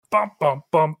bum bum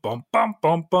bum bum bum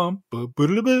bum bum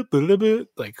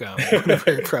like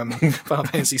from Final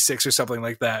Fantasy VI or something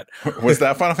like that. Was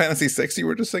that Final Fantasy VI you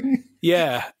were just singing?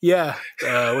 Yeah.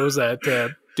 What was that?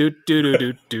 Do do do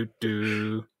do do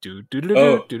do do do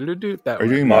do do do. That are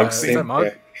you doing Mog's theme? Is that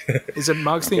Mog? Yeah. Is it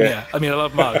Mog's theme? Yeah. I mean, I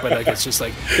love Mog, but like it's just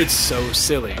like it's so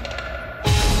silly.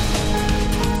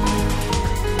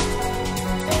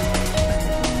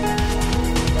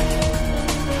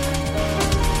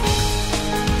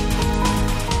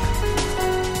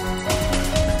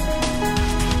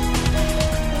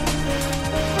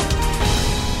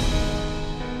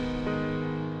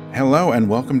 Hello and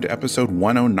welcome to episode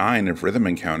 109 of Rhythm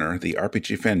Encounter, the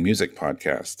RPG fan music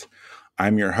podcast.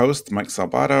 I'm your host, Mike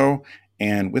Salvato,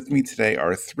 and with me today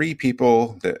are three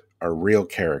people that are real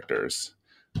characters.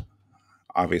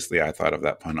 Obviously, I thought of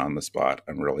that pun on the spot.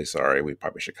 I'm really sorry. We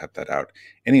probably should cut that out.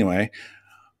 Anyway,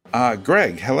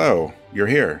 Greg, hello. You're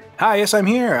here. Hi, yes, I'm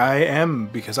here. I am,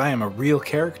 because I am a real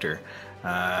character,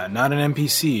 not an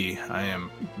NPC. I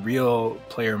am real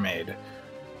player-made.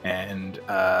 And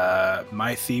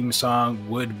my theme song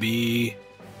would be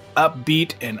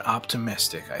upbeat and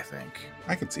optimistic, I think.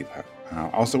 I can see that.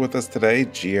 Also with us today,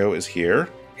 Gio is here.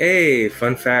 Hey,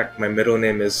 fun fact, my middle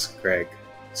name is Greg.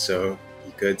 So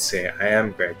you could say I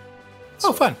am Greg. So,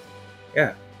 oh, fun.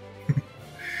 Yeah.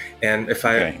 And if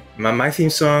my theme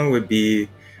song would be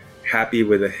happy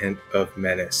with a hint of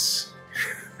menace.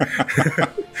 All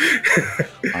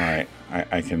right.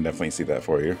 I can definitely see that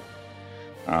for you.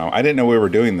 I didn't know we were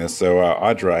doing this, so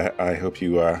Audra, I hope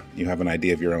you have an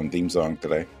idea of your own theme song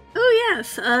today. Oh,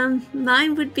 yes.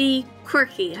 Mine would be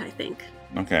quirky, I think.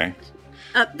 Okay.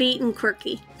 Upbeat and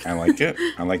quirky. I like it.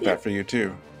 I like that for you,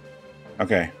 too.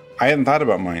 Okay. I hadn't thought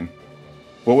about mine.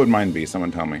 What would mine be?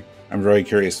 Someone tell me. I'm very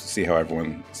curious to see how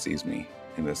everyone sees me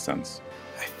in this sense.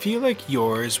 I feel like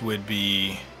yours would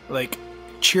be, like,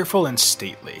 cheerful and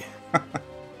stately.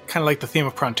 Kind of like the theme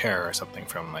of Prontera or something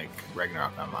from, like,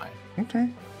 Ragnarok Online. Okay.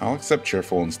 I'll accept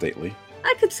cheerful and stately.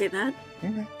 I could see that.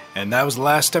 Okay. And that was the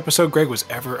last episode Greg was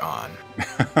ever on.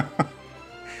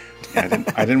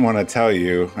 I didn't want to tell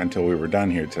you until we were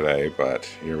done here today, but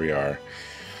here we are.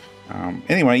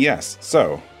 Anyway, yes.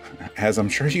 So, as I'm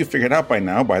sure you figured out by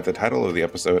now, by the title of the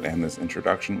episode and this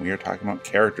introduction, we are talking about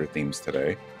character themes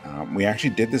today. We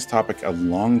actually did this topic a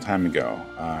long time ago.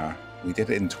 We did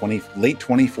it in late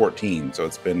 2014, so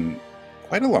it's been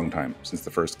quite a long time since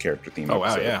the first character theme episode. Oh,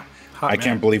 wow, yeah. I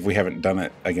can't believe we haven't done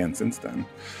it again since then.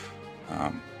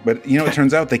 But, you know, it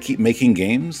turns out they keep making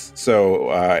games.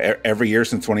 So every year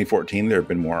since 2014, there have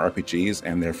been more RPGs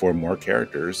and therefore more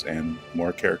characters and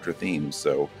more character themes.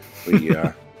 So we...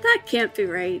 that can't be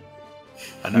right.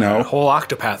 No. A whole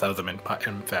octopath of them, in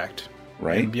fact.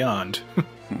 Right? And beyond.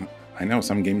 I know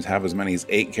some games have as many as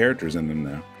 8 characters in them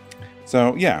now.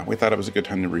 So, yeah, we thought it was a good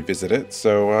time to revisit it.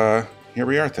 So here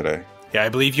we are today. Yeah, I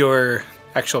believe your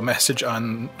actual message I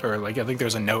think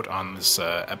there's a note on this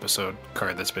episode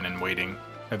card that's been in waiting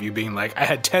of you being like, I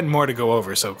had 10 more to go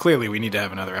over, so clearly we need to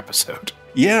have another episode.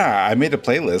 Yeah, I made a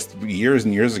playlist years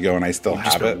and years ago, and I still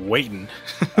have it. Waiting.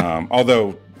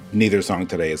 Although neither song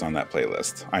today is on that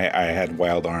playlist. I had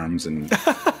Wild Arms, and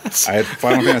I had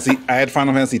Final Fantasy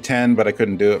X, but I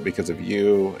couldn't do it because of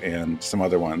you and some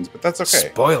other ones. But that's okay.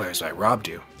 Spoilers, I robbed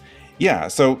you. Yeah,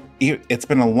 so it's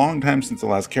been a long time since the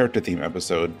last character theme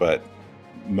episode, but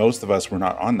most of us were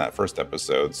not on that first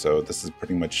episode, so this is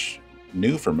pretty much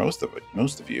new for most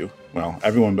of you. Well,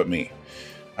 everyone but me.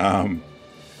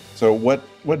 So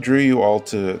what drew you all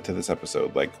to this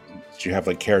episode? Like, did you have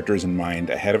like characters in mind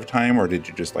ahead of time, or did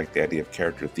you just like the idea of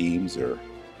character themes, or,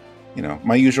 you know,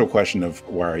 my usual question of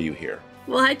why are you here?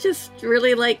 Well, I just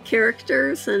really like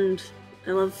characters, and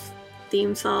I love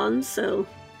theme songs, so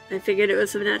I figured it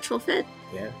was a natural fit.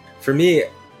 Yeah. For me,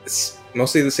 it's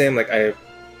mostly the same. Like,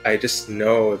 I just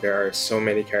know there are so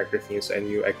many character themes, so I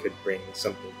knew I could bring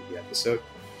something to the episode.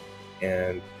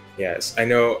 And yes, I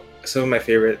know some of my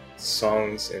favorite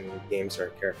songs and games are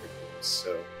character themes,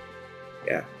 so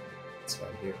yeah, that's why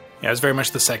I'm here. Yeah, it was very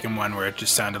much the second one where it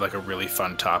just sounded like a really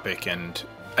fun topic, and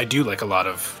I do like a lot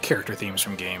of character themes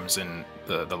from games and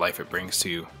the life it brings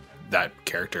to that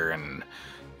character and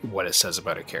what it says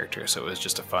about a character, so it was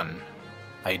just a fun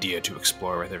idea to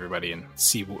explore with everybody and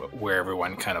see where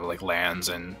everyone kind of like lands,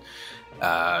 and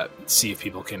see if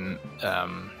people can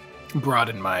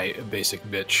broaden my basic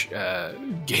bitch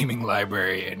gaming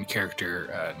library and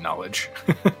character knowledge.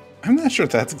 I'm not sure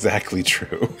if that's exactly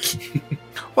true.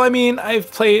 Well, I mean, I've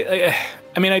played...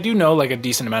 I do know like a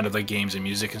decent amount of like games and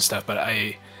music and stuff, but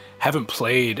I haven't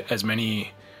played as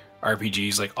many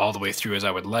RPGs like all the way through as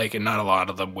I would like, and not a lot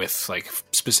of them with like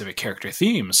specific character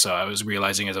themes. So I was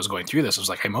realizing as I was going through this, I was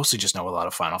like, I mostly just know a lot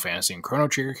of Final Fantasy and Chrono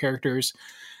Trigger characters,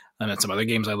 and then some other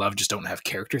games I love just don't have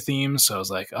character themes. So I was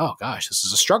like, oh gosh, this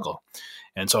is a struggle.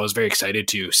 And so I was very excited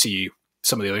to see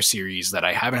some of the other series that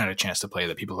I haven't had a chance to play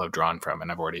that people have drawn from,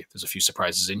 and there's a few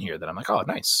surprises in here that I'm like, oh,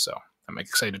 nice. So I'm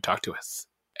excited to talk to with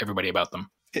everybody about them.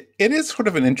 It is sort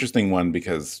of an interesting one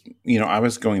because, I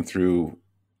was going through,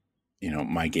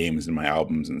 my games and my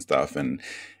albums and stuff, and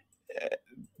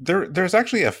there's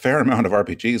actually a fair amount of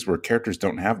RPGs where characters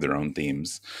don't have their own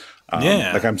themes.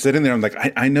 Like I'm sitting there, I'm like,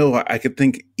 I know I could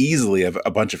think easily of a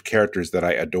bunch of characters that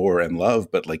I adore and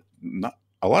love, but like not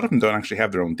a lot of them don't actually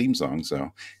have their own theme song.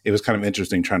 So it was kind of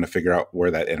interesting trying to figure out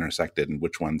where that intersected and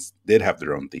which ones did have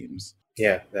their own themes.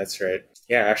 Yeah, that's right.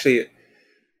 Yeah, actually,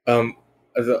 I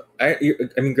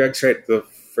mean, Greg's right. The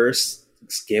first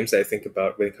games that I think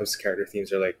about when it comes to character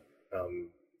themes are like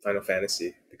Final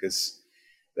Fantasy, because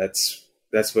that's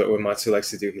what Uematsu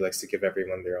likes to do. He likes to give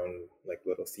everyone their own like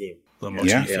little theme, little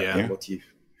motif. Yeah. Motif.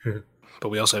 But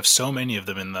we also have so many of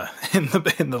them in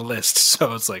the list,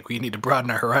 so it's like we need to broaden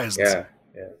our horizons.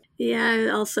 Yeah, I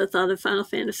also thought of Final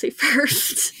Fantasy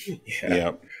first.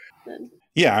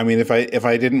 Yeah, I mean, if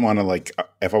I didn't want to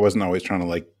if I wasn't always trying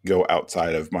to go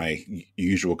outside of my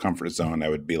usual comfort zone, I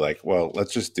would be like, well,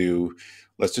 let's just do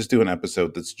an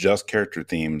episode that's just character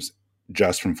themes,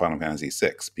 just from Final Fantasy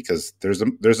VI, because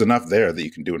there's enough there that you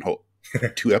can do a whole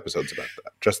 2 episodes about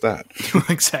that. Just that.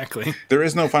 Exactly. There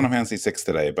is no Final Fantasy VI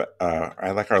today, but I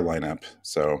like our lineup.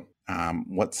 So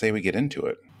let's say we get into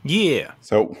it. Yeah.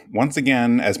 So once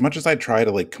again, as much as I try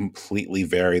to completely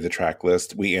vary the track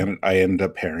list, I end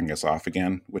up pairing us off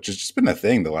again, which has just been a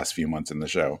thing the last few months in the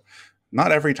show.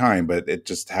 Not every time, but it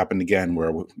just happened again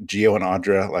where Gio and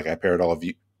Audra, I paired all of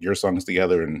your songs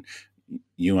together, and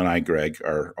you and I, Greg,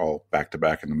 are all back to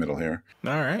back in the middle here.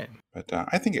 All right. But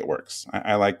I think it works.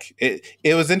 I like it.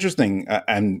 It was interesting,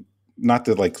 and not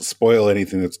to spoil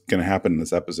anything that's going to happen in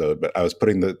this episode, but I was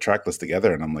putting the track list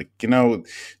together, and I'm like,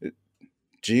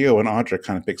 Gio and Audra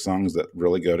kind of pick songs that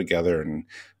really go together, and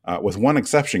with one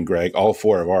exception, Greg, all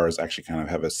 4 of ours actually kind of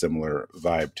have a similar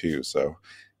vibe too. So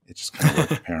it just kind of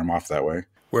worked to pair them off that way.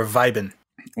 We're vibing.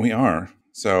 We are.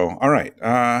 So all right,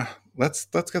 let's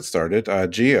get started.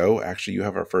 Gio, actually, you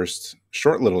have our first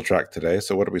short little track today.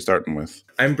 So what are we starting with?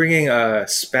 I'm bringing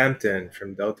Spamton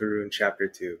from Deltarune Chapter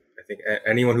 2. I think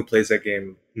anyone who plays that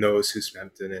game knows who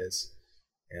Spamton is,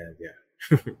 and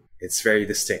yeah, it's very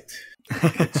distinct.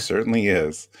 It certainly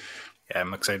is. Yeah,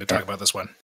 I'm excited to talk about this one.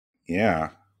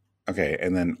 Yeah. Okay,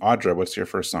 and then Audra, what's your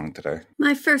first song today?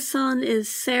 My first song is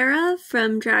Sarah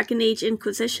from Dragon Age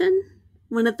Inquisition,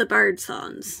 one of the Bard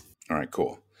songs. All right,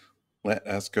 cool. Let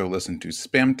us go listen to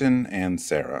Spamton and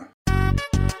Sarah.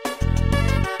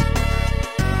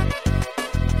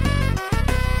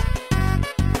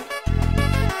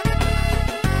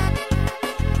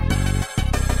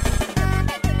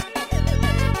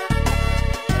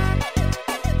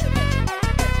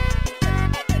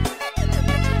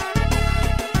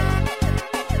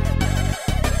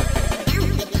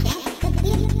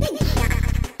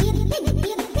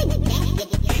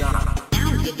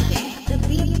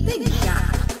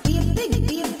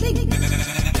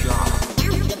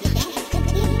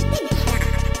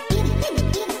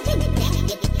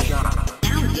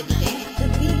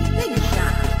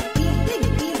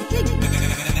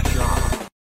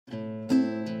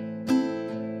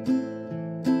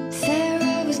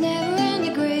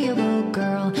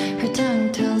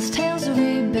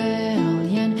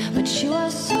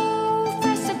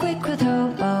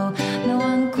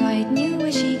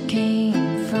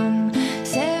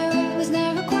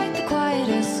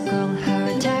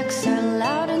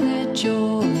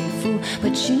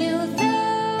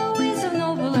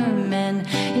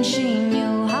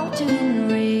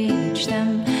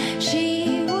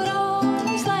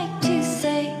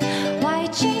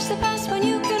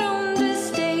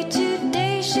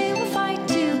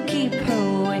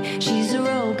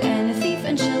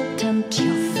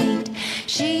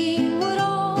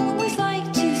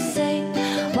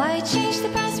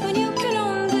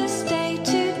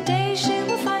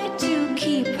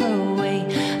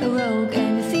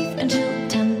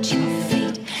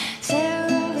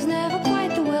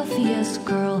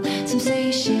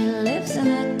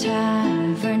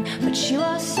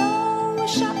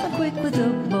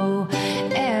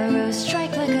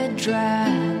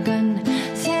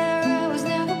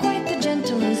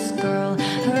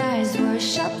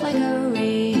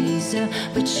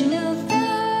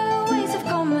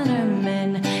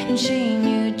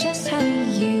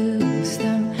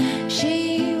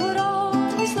 She would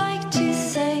always like to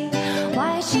say,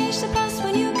 why change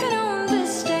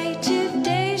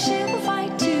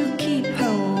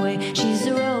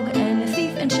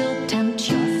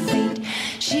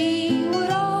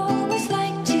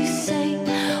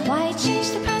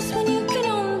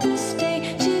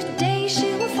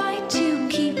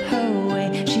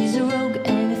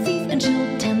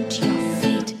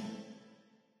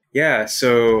Yeah,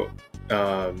 so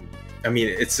I mean,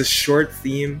 it's a short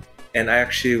theme, and I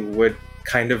actually would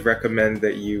kind of recommend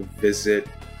that you visit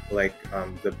like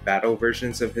the battle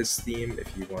versions of his theme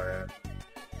if you wanna,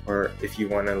 or if you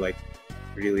wanna like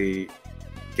really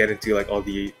get into like all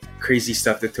the crazy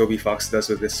stuff that Toby Fox does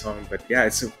with this song. But yeah,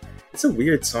 it's a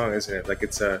weird song, isn't it? Like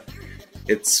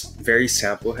it's very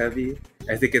sample heavy.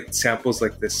 I think it samples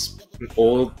like this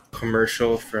old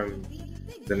commercial from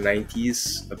the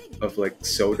 90s of like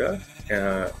soda.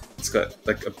 It's got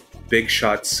like a Big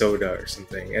Shot soda or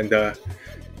something, and I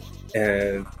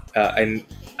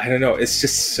don't know, it's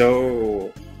just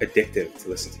so addictive to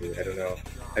listen to. I don't know,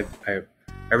 I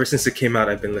ever since it came out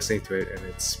I've been listening to it, and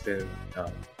it's been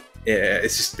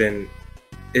it's just been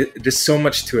there's so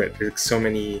much to it. There's so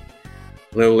many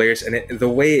little layers, and the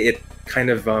way it kind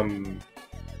of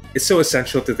it's so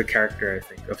essential to the character, I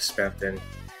think, of Spamton,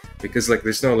 because like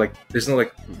there's no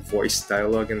voice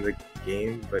dialogue in the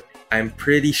game, but I'm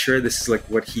pretty sure this is like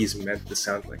what he's meant to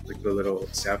sound like the little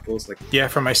samples. Like, yeah,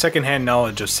 from my secondhand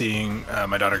knowledge of seeing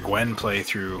my daughter Gwen play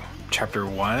through chapter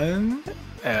 1,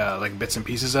 like bits and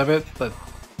pieces of it,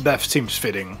 that seems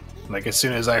fitting. Like as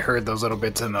soon as I heard those little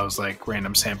bits and those like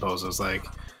random samples, I was like,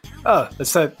 oh,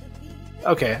 that's that.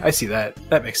 Okay, I see that.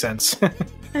 That makes sense.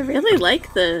 I really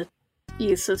like the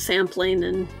use of sampling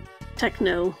and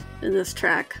techno in this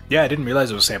track. Yeah, I didn't realize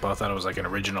it was a sample. I thought it was like an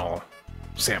original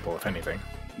sample, if anything.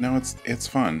 No, it's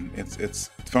fun. It's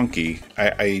funky.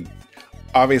 I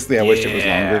obviously I wish it was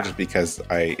longer just because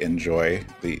I enjoy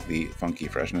the funky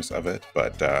freshness of it.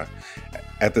 But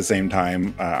at the same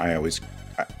time, I always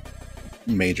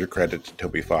major credit to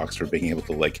Toby Fox for being able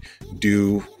to like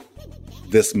do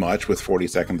this much with 40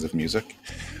 seconds of music.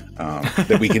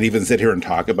 That we can even sit here and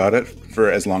talk about it for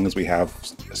as long as we have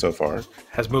so far.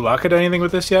 Has Mulaka done anything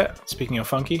with this yet? Speaking of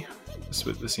funky,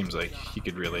 this seems like he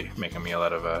could really make a meal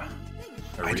out of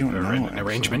an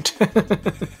arrangement.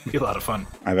 Be a lot of fun.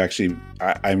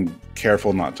 I'm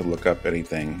careful not to look up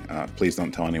anything. Please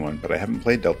don't tell anyone, but I haven't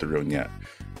played Deltarune yet.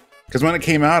 Because when it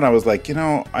came out, I was like,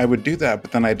 I would do that,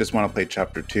 but then I just want to play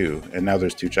chapter 2. And now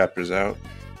there's 2 chapters out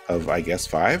of, I guess,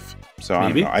 5. So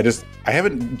maybe? I don't know. I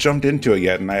haven't jumped into it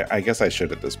yet, and I guess I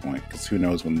should at this point, because who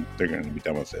knows when they're going to be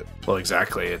done with it. Well,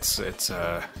 exactly. It's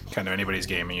kind of anybody's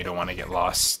game, and you don't want to get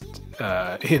lost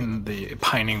in the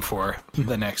pining for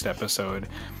the next episode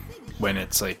when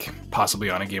it's like possibly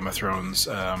on a Game of Thrones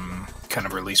kind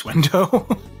of release window.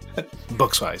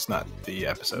 Books-wise, not the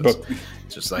episodes.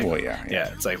 It's just like,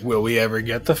 yeah, it's like, will we ever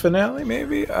get the finale?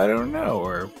 Maybe, I don't know.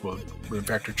 Or will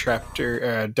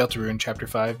Deltarune Chapter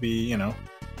 5 be,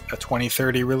 a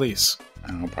 2030 release?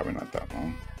 Oh, probably not that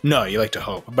long. No, you like to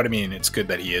hope, but I mean, it's good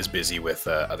that he is busy with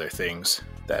other things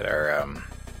that are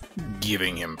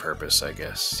giving him purpose, I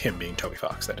guess. Him being Toby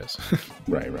Fox, that is.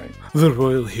 Right. The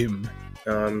royal him.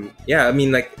 Yeah, I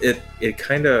mean, like it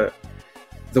kind of,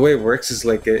 the way it works is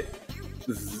like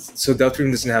so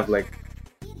Deltarune doesn't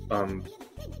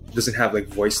have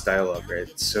voice dialogue,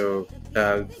 right? So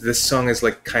this song is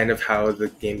like kind of how the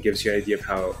game gives you an idea of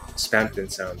how Spamton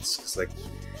sounds. It's like,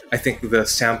 I think the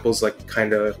samples like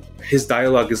kind of, his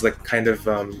dialogue is like kind of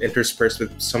interspersed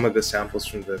with some of the samples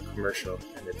from the commercial,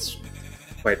 and it's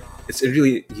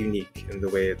really unique in the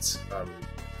way it's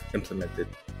implemented.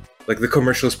 Like the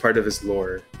commercial is part of his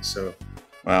lore, so.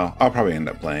 Well, I'll probably end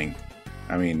up playing.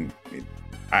 I mean,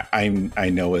 I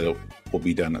know it will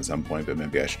be done at some point, but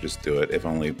maybe I should just do it, if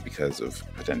only because of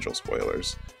potential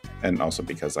spoilers, and also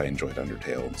because I enjoyed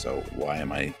Undertale. So why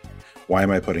am I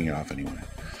putting it off anyway?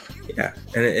 Yeah,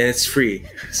 and it's free,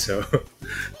 so.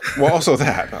 Well, also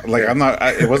that, like, I'm not.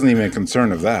 It wasn't even a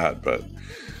concern of that, but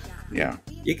yeah,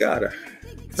 you gotta.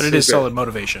 But it is solid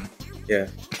motivation. Yeah,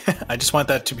 I just want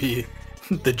that to be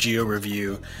the Geo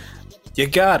review. You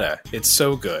gotta. It's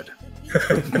so good.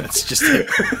 That's just it.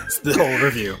 It's the whole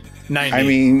review. 90. I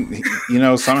mean,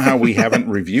 somehow we haven't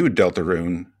reviewed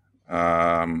Deltarune,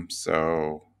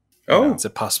 so. Oh, is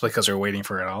it possibly because we're waiting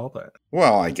for it all? But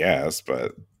well, I guess,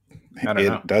 but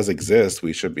it does exist.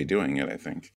 We should be doing it, I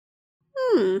think.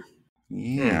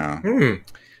 Yeah.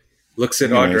 Looks at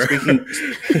Audra.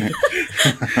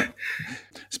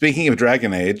 Speaking of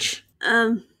Dragon Age,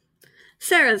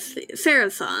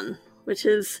 Sarah's song, which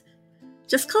is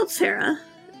just called Sarah,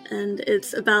 and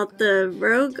it's about the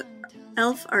rogue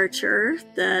elf archer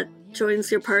that joins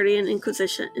your party in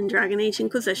Dragon Age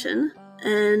Inquisition,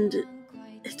 and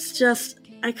it's just,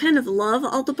 I kind of love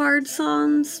all the Bard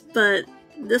songs, but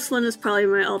this one is probably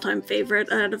my all-time favorite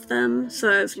out of them,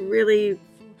 so I was really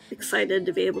excited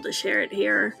to be able to share it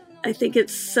here. I think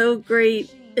it's so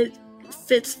great. It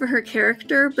fits for her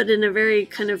character, but in a very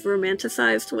kind of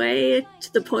romanticized way,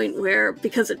 to the point where,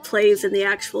 because it plays in the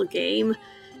actual game,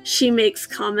 she makes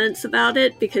comments about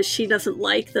it because she doesn't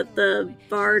like that the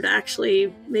bard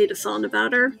actually made a song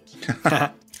about her.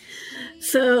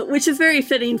 So, which is very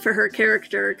fitting for her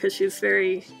character because she's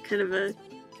very kind of a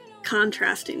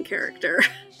contrasting character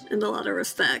in a lot of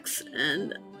respects.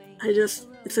 And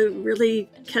it's a really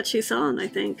catchy song, I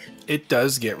think. It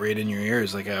does get right in your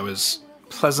ears. Like, I was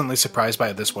pleasantly surprised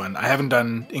by this one. I haven't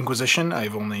done Inquisition. I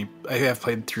have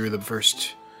played through the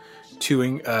first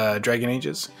two Dragon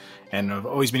Ages, and I've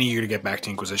always been eager to get back to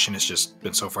Inquisition. It's just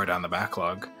been so far down the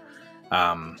backlog.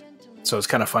 So it's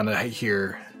kind of fun to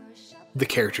hear the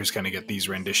characters kind of get these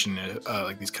rendition,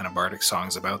 like these kind of bardic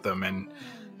songs about them. And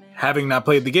having not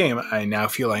played the game, I now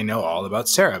feel I know all about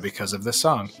Sarah because of this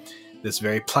song. This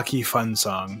very plucky, fun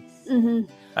song.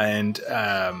 Mm-hmm.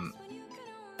 And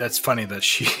that's funny that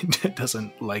she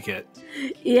doesn't like it.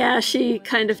 Yeah, she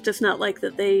kind of does not like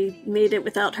that they made it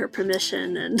without her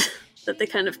permission and that they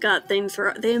kind of got things,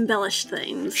 they embellished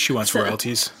things. She wants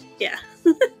royalties. Yeah.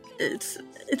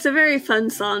 It's a very fun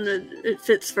song. It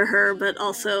fits for her, but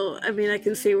also, I mean, I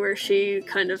can see where she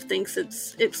kind of thinks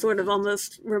it sort of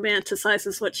almost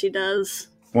romanticizes what she does.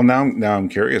 Well, now I'm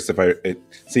curious if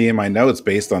see in my notes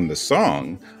based on the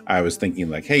song, I was thinking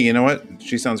like, hey, you know what?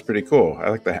 She sounds pretty cool. I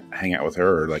like to hang out with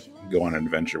her or like go on an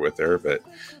adventure with her, but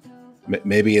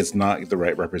maybe it's not the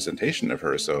right representation of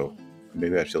her. So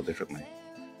maybe I feel differently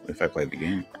if I played the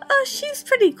game. She's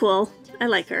pretty cool. I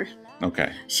like her.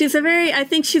 Okay. I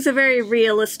think she's a very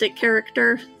realistic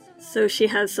character. So she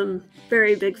has some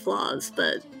very big flaws,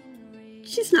 but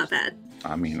she's not bad.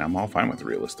 I mean, I'm all fine with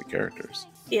realistic characters.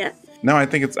 Yeah. No, I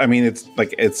think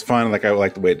it's fun. Like I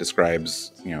like the way it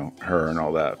describes, her and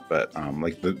all that. But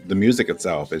like the music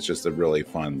itself is just a really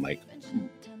fun, like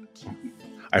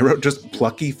I wrote just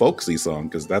plucky folksy song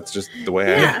because that's just the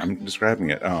way I'm describing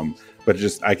it. But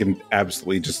I can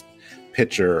absolutely just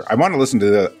picture. I want to listen to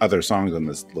the other songs on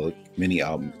this little mini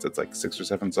album because it's like 6 or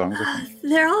 7 songs. I think.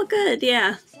 They're all good.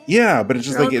 Yeah. Yeah, but it's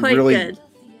just like good.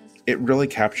 It really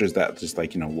captures that just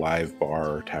like, live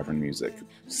bar tavern music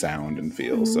sound and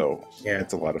feel. Mm-hmm. So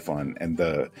it's a lot of fun. And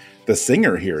the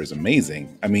singer here is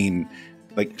amazing. I mean,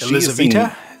 like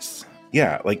Elizaveta?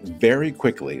 Yeah, like very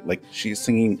quickly. Like she's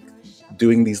singing,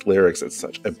 doing these lyrics at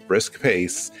such a brisk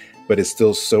pace, but it's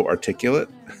still so articulate.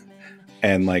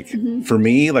 And like for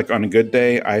me, like on a good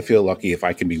day, I feel lucky if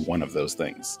I can be one of those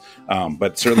things.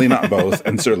 But certainly not both,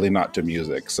 and certainly not to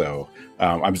music. So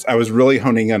I was really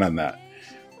honing in on that.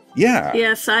 Yeah.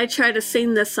 Yes, I try to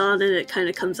sing this song and it kind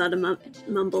of comes out a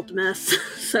mumbled mess.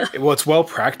 So. Well, it's well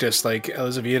practiced. Like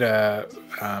Elizaveta,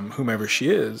 whomever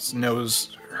she is,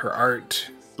 knows her art.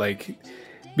 Like,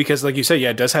 because like you said,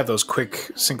 it does have those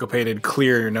quick syncopated,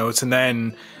 clear notes, and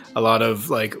then a lot of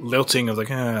like lilting of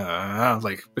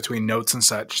like between notes and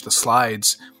such. The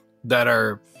slides that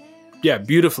are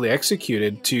beautifully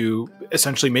executed to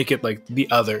essentially make it like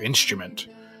the other instrument.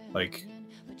 Like.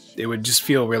 It would just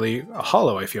feel really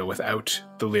hollow, I feel, without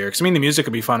the lyrics. I mean, the music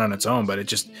would be fun on its own, but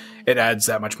it adds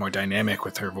that much more dynamic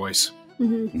with her voice.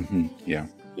 Mm-hmm. Mm-hmm. Yeah.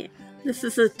 This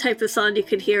is the type of song you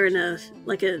could hear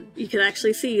you could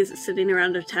actually see sitting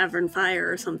around a tavern fire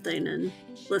or something and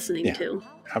listening to.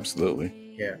 Absolutely.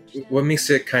 Yeah. What makes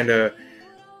it kind of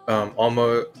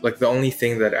almost like the only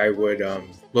thing that I would,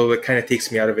 what kind of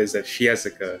takes me out of it is that she has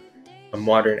like a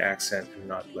modern accent and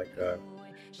not like a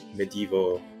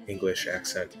medieval English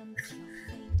accent.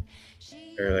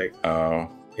 Or like I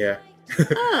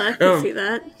can see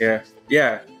that.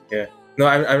 Yeah. No,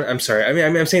 I'm sorry. I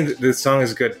mean I'm saying that the song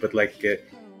is good, but like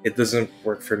it doesn't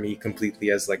work for me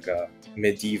completely as like a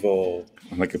medieval,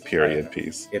 like a period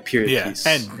piece. Yeah, period piece.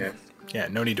 And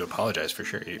no need to apologize for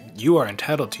sure. You are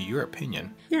entitled to your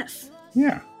opinion. Yes.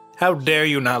 Yeah. How dare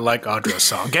you not like Audra's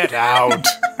song? Get out.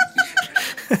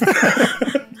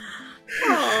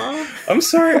 I'm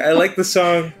sorry. I like the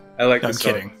song. I'm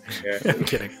kidding. Yeah. I'm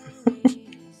kidding.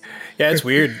 Yeah, it's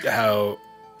weird how,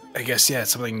 I guess,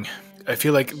 it's something, I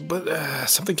feel like, but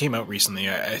something came out recently.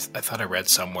 I thought I read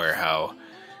somewhere how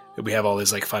we have all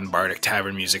this like fun bardic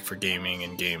tavern music for gaming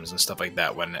and games and stuff like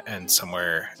that. And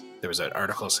somewhere there was an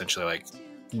article essentially like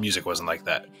music wasn't like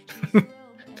that.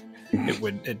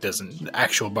 It doesn't,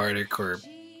 actual bardic or,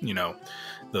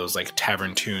 those like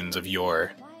tavern tunes of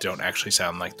yore don't actually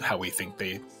sound like how we think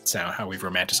they sound, how we've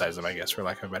romanticized them, I guess, for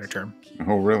lack of a better term.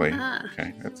 Oh, really?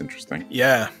 Okay, that's interesting.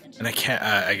 Yeah, and I can't,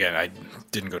 again, I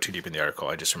didn't go too deep in the article.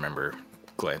 I just remember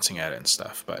glancing at it and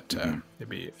stuff, but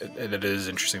it is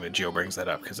interesting that Gio brings that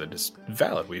up because it is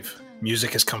valid.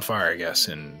 Music has come far, I guess,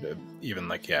 and even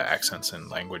like, accents and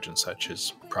language and such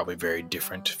is probably very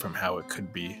different from how it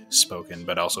could be spoken,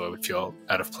 but also it would feel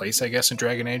out of place, I guess, in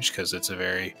Dragon Age because it's a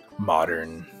very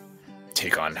modern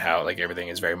take on how like everything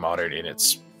is very modern in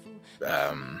its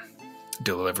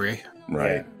delivery.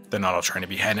 Right. They're not all trying to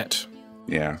be Hennet.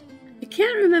 Yeah. I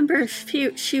can't remember if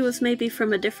she was maybe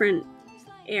from a different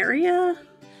area.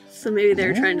 So maybe they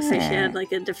were trying to say she had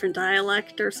like a different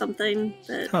dialect or something.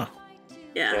 But Huh.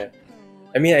 yeah.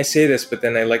 I mean, I say this, but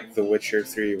then I like The Witcher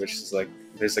 3, which is like,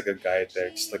 there's like a guy there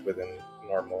just like with a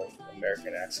normal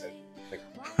American accent, like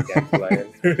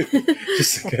Dandelion.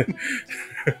 Just like a,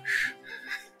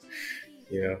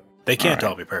 you know. They can't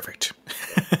all be perfect.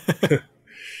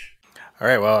 All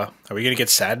right, well, are we going to get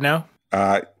sad now?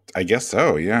 I guess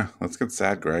so. Yeah. Let's get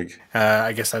sad, Greg.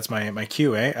 I guess that's my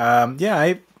cue, eh? Yeah,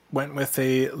 I went with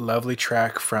a lovely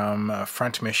track from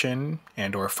Front Mission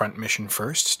and or Front Mission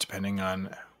First, depending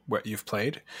on what you've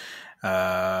played,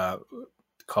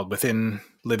 called Within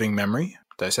Living Memory.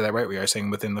 Did I say that right? We are saying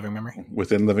Within Living Memory?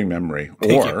 Within Living Memory.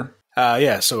 Thank Or...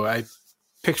 yeah, so I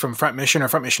picked from Front Mission or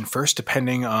Front Mission First,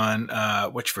 depending on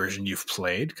which version you've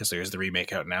played, because there's the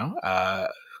remake out now.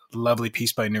 Lovely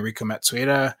piece by Noriko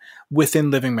Matsueda, Within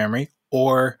Living Memory,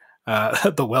 or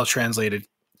the well-translated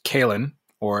Kalen,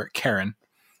 or Karen,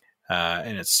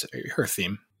 and it's her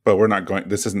theme. But we're not going...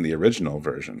 This isn't the original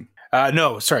version.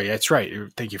 No, sorry, that's right.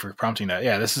 Thank you for prompting that.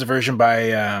 Yeah, this is a version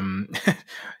by...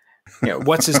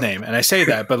 what's his name? And I say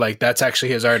that, but like that's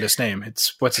actually his artist name.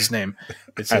 It's what's his name?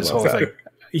 It's his whole thing.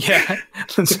 Yeah,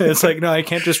 it's like no, I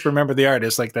can't just remember the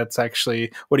artist. Like that's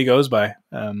actually what he goes by,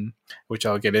 which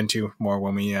I'll get into more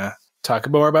when we talk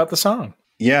more about the song.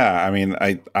 Yeah, I mean,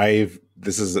 I've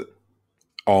this is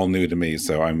all new to me,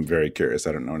 so I'm very curious.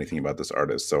 I don't know anything about this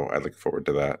artist, so I look forward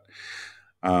to that.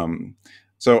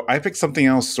 So I picked something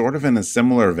else, sort of in a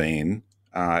similar vein.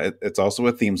 It's also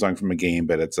a theme song from a game,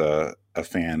 but it's a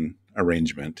fan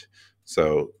arrangement.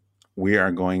 So we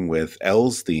are going with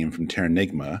L's theme from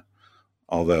Terranigma.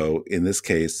 Although in this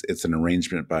case, it's an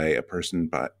arrangement by a person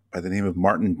by the name of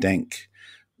Martin Denk,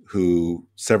 who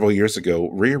several years ago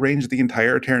rearranged the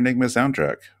entire Terranigma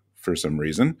soundtrack for some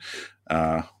reason,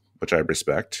 which I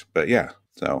respect. But yeah,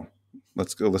 so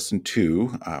let's go listen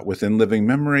to Within Living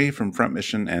Memory from Front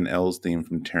Mission and L's theme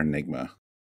from Terranigma.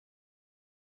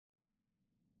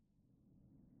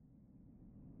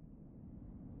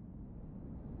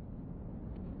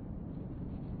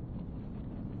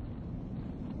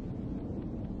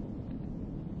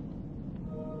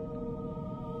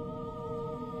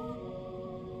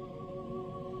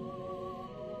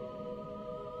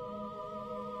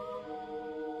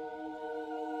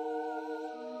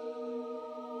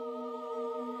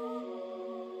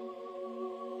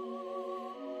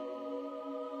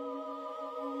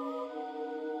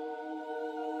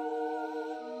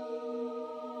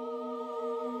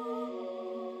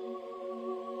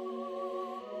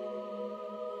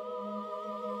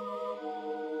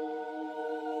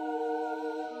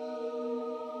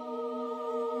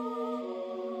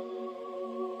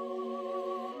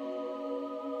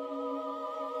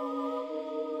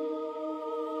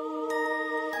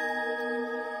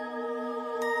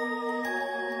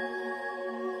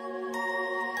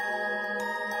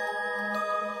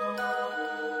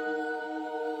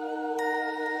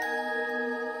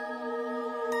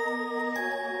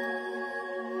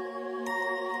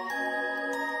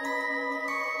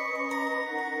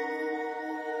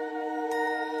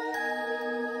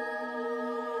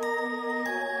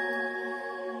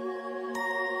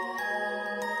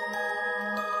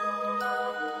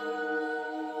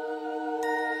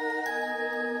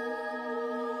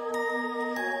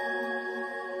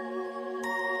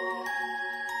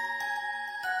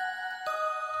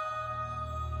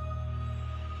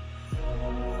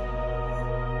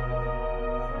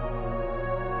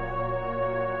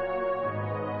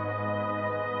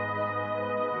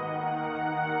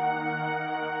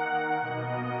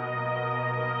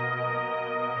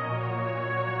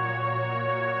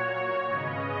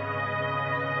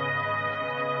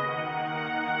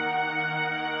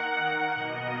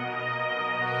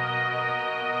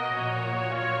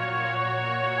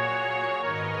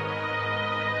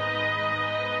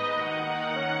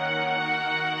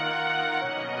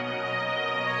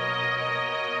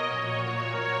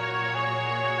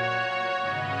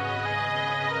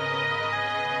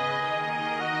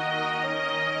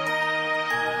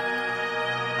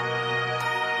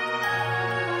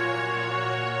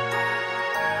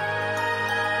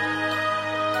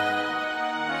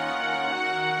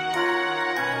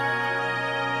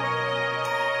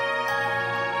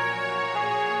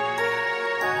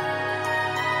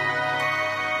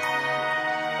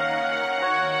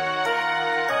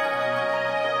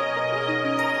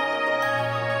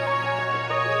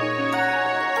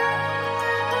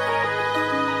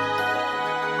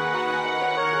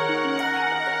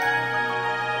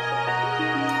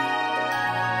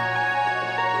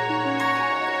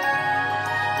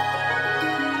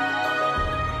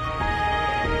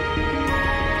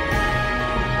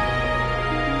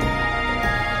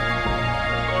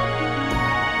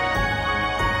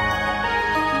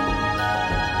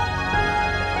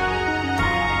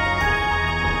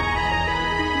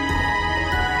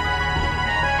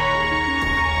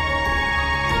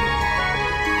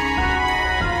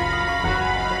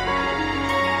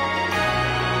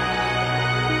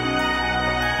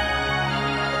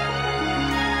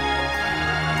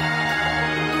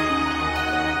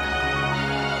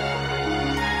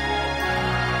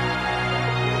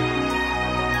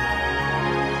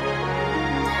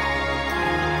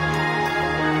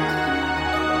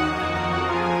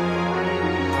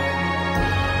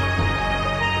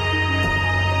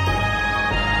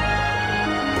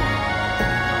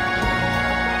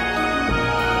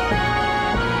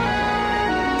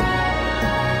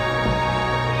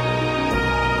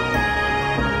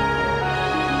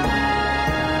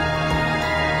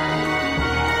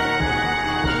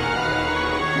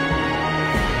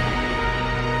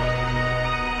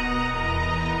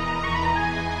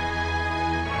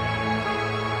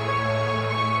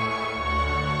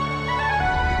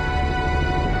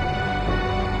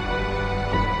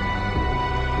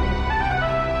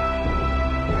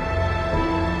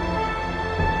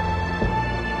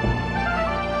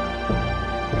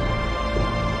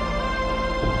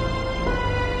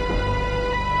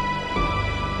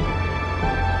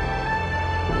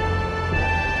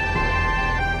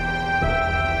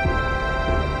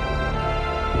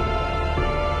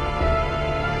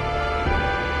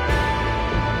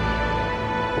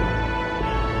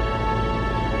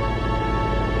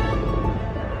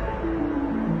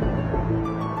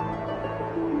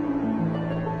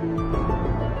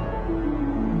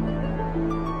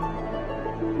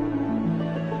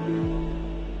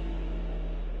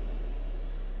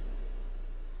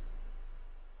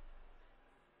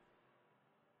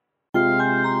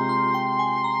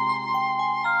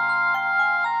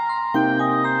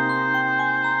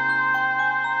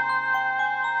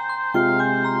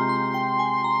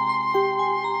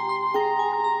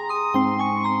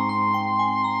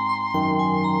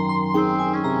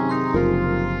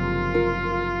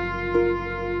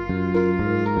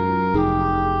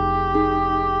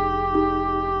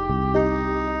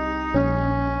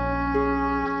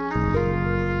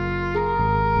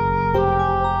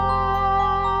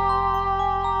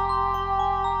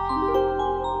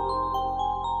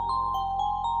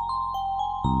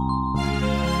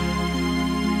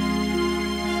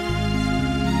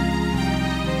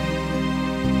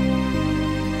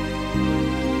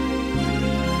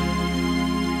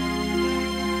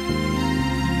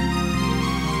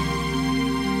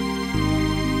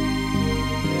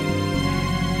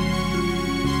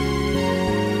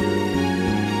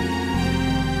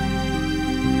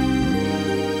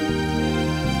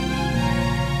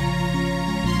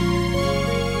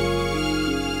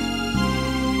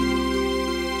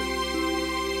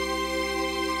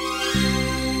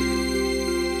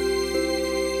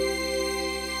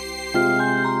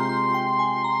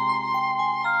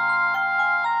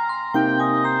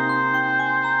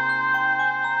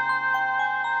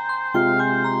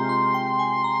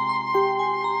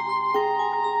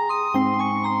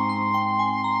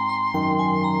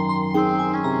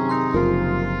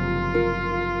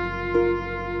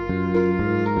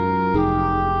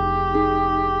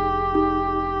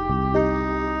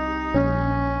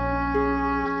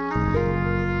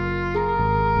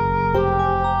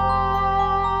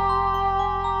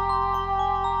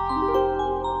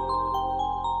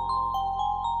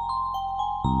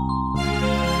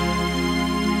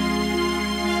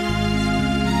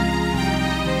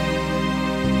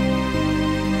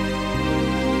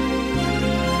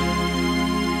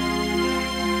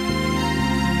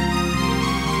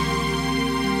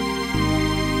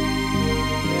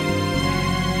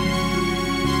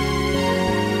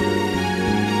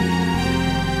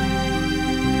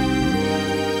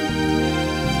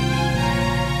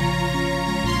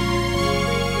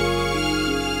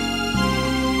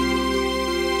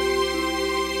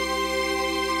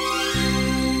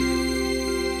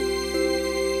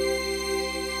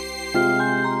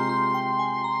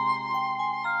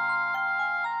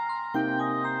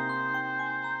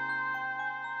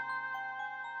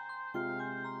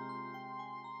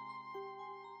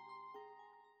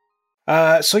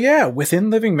 So yeah, Within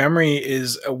Living Memory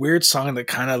is a weird song that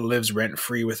kind of lives rent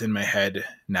free within my head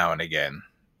now and again.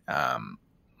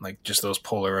 Like just those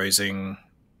polarizing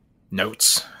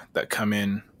notes that come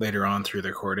in later on through the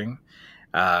recording.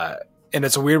 And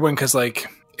it's a weird one because like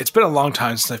it's been a long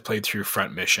time since I've played through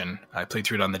Front Mission. I played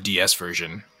through it on the DS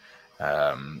version.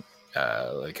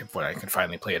 Like when I can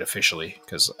finally play it officially,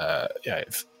 because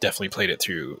I've definitely played it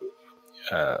through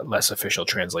less official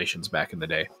translations back in the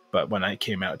day. But when I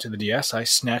came out to the DS, I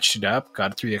snatched it up,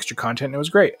 got it through the extra content, and it was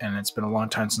great. And it's been a long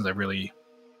time since I really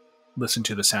listened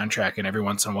to the soundtrack, and every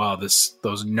once in a while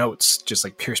those notes just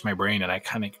like pierce my brain, and I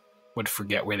kind of would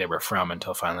forget where they were from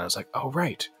until finally I was like, oh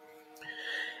right.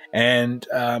 And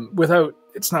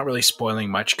it's not really spoiling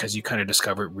much because you kind of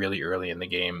discover it really early in the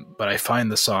game, but I find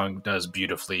the song does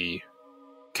beautifully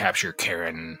capture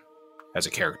Karen as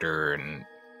a character and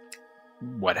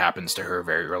what happens to her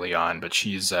very early on. But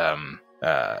she's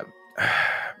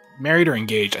married or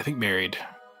engaged, I think married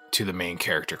to the main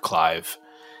character, Clive,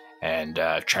 and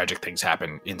tragic things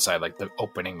happen inside like the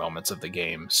opening moments of the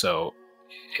game. So,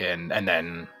 and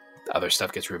then other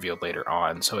stuff gets revealed later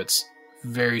on. So it's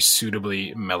very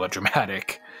suitably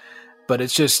melodramatic, but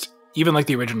it's just, even like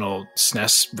the original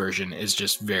SNES version is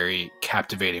just very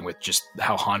captivating with just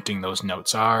how haunting those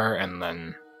notes are and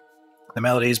then the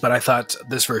melodies. But I thought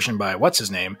this version by what's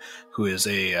his name, who is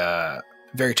a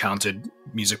very talented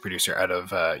music producer out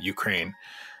of Ukraine.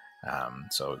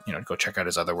 So, go check out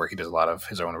his other work. He does a lot of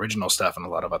his own original stuff and a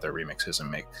lot of other remixes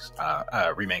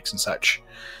and remakes and such.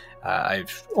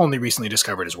 I've only recently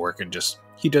discovered his work, and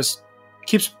he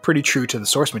keeps pretty true to the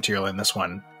source material in this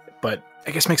one, but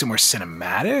I guess makes it more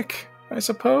cinematic, I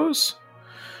suppose.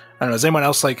 I don't know. Has anyone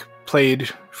else like played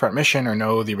Front Mission or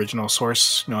know the original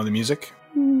source, know the music?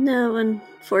 No,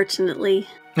 unfortunately.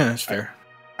 Yeah, that's fair.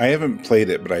 I haven't played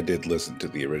it, but I did listen to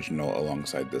the original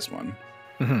alongside this one,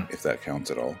 if that counts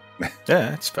at all. Yeah,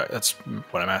 that's fair. That's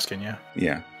what I'm asking, yeah.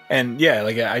 Yeah. And yeah,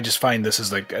 like I just find this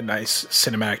is like a nice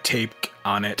cinematic take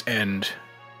on it and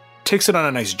takes it on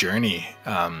a nice journey.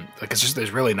 Like it's just,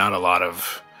 there's really not a lot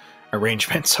of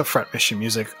arrangements of Front Mission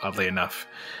music, oddly enough.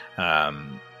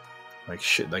 Like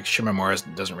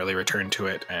Shimomura doesn't really return to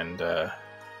it, and I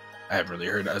haven't really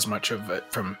heard as much of it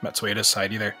from Matsueda's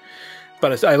side either.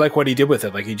 But I like what he did with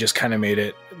it. Like he just kind of made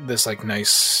it this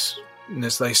nice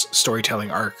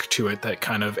storytelling arc to it that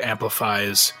kind of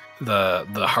amplifies the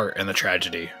heart and the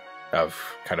tragedy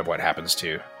of kind of what happens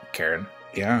to Karen.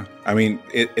 Yeah, I mean,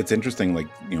 it's interesting. Like,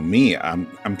 me,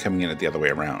 I'm coming in it the other way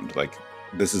around. Like,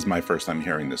 this is my first time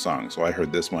hearing the song, so I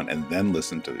heard this one and then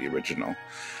listened to the original.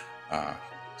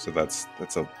 So that's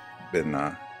been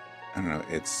I don't know.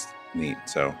 It's neat.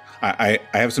 So I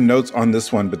have some notes on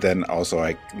this one, but then also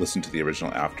I listened to the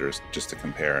original after just to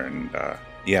compare. And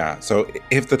yeah, so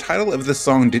if the title of this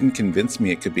song didn't convince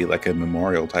me it could be like a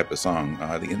memorial type of song,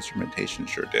 the instrumentation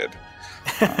sure did.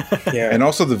 Yeah. And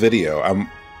also the video. I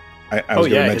was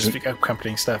going to mention his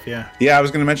accompanying stuff. Yeah, I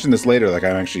was going to mention this later. Like,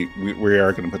 I'm actually we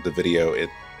are going to put the video,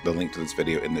 the link to this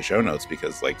video in the show notes,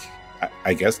 because like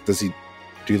I guess, does he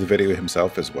do the video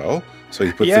himself as well? So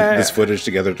he puts this footage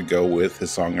together to go with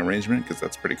his song arrangement, because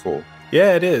that's pretty cool.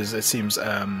 Yeah, it is. It seems.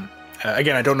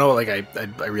 Again, I don't know. Like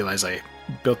I realize I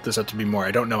built this up to be more.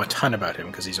 I don't know a ton about him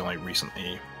because he's only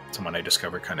recently someone I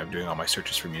discovered kind of doing all my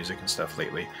searches for music and stuff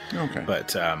lately. Okay.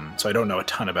 But so I don't know a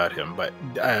ton about him. But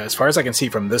as far as I can see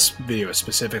from this video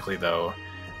specifically, though,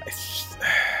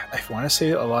 I want to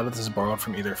say a lot of this is borrowed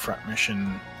from either Front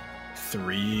Mission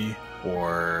 3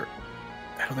 or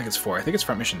I don't think it's 4. I think it's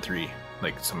Front Mission 3.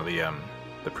 Like some of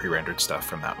the pre-rendered stuff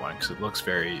from that one, because it looks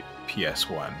very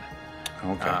PS1.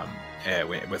 Okay.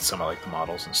 With some of like the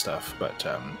models and stuff, but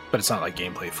it's not like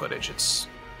gameplay footage. It's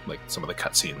like some of the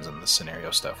cutscenes and the scenario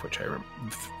stuff, which I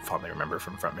fondly remember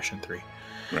from Front Mission 3.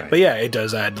 Right. But yeah, it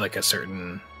does add like a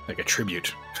certain, like a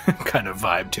tribute kind of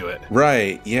vibe to it.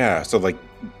 Right. Yeah. So like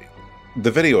the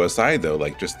video aside, though,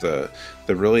 like just the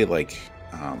really like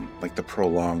the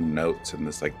prolonged notes and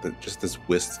this just this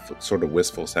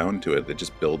wistful sound to it that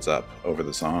just builds up over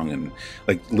the song, and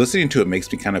like listening to it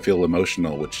makes me kind of feel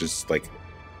emotional, which is like,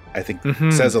 I think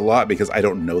says a lot, because I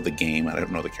don't know the game, I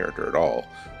don't know the character at all,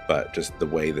 but just the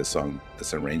way this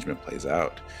arrangement plays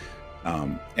out.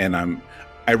 And I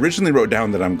originally wrote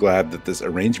down that I'm glad that this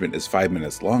arrangement is 5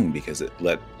 minutes long, because it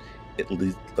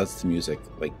lets the music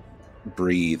like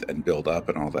breathe and build up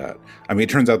and all that. I mean, it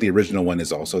turns out the original one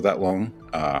is also that long,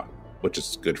 which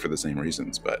is good for the same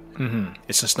reasons, but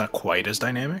it's just not quite as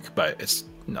dynamic, but it's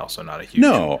also not a huge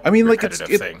I mean, like it's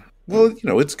thing. Well,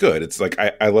 it's good. It's like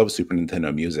I love Super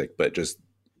Nintendo music, but just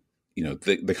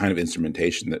the kind of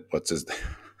instrumentation that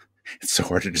it's so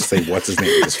hard to just say what's his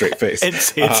name with a straight face. And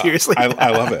say it seriously.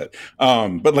 I love it.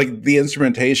 But like the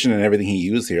instrumentation and everything he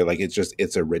used here, like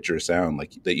it's a richer sound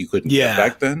like that you couldn't get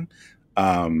back then.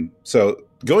 So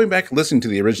going back and listening to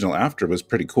the original after was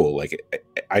pretty cool. Like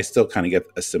I still kind of get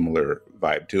a similar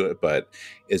vibe to it, but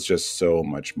it's just so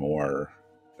much more.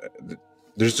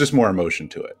 There's just more emotion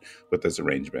to it with this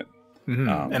arrangement.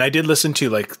 And I did listen to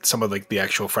like some of like the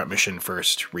actual Front Mission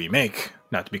first remake,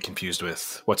 not to be confused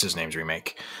with what's his name's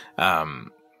remake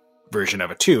version of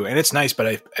it too. And it's nice, but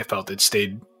I felt it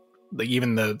stayed like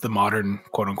even the modern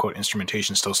quote unquote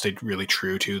instrumentation still stayed really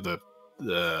true to the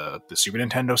Super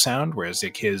Nintendo sound. Whereas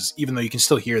like even though you can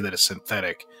still hear that it's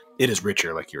synthetic, it is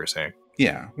richer, like you were saying.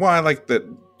 Yeah. Well, I like that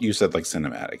you said like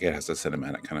cinematic. It has a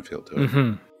cinematic kind of feel to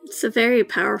it. It's a very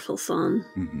powerful song.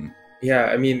 Yeah,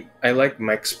 I mean, I like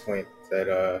Mike's point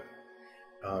that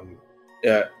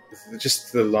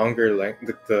just the longer length,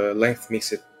 the length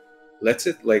lets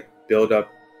it like build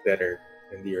up better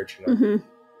than the original.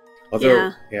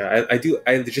 Although, I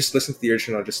just listened to the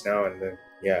original just now, and then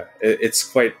it's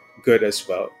quite good as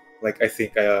well. Like I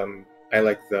think I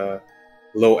like the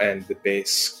low end, the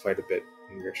bass, quite a bit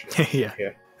in the original. yeah,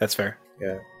 that's fair.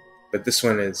 Yeah, but this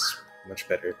one is much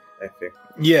better, I think.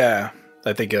 Yeah,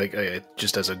 I think like it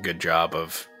just does a good job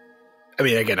of. I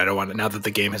mean, again, I don't want to, now that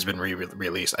the game has been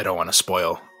released, I don't want to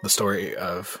spoil the story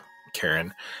of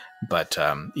Karen, but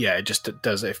it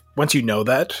does. Once you know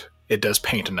that, it does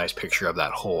paint a nice picture of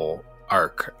that whole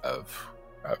arc of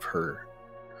her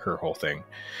whole thing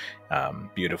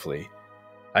beautifully.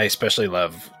 I especially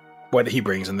love what he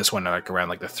brings in this one, like around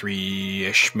like the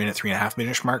 3.5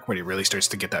 minute mark, when he really starts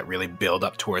to get that really build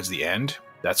up towards the end.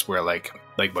 That's where like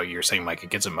what you're saying, Mike, it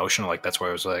gets emotional. Like that's where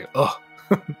I was like, oh,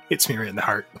 hits me right in the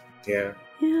heart. Yeah.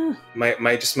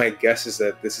 My guess is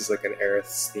that this is like an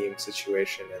Aerith's theme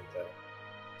situation, and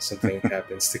something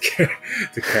happens to Karen.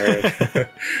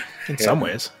 In some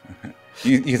ways.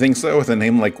 You think so? With a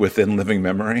name like Within Living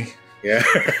Memory? Yeah.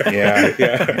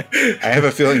 Yeah. I have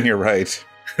a feeling you're right.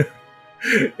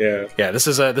 Yeah, this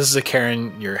is a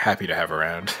Karen you're happy to have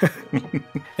around.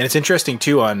 And it's interesting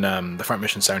too, on the Front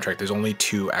Mission soundtrack, there's only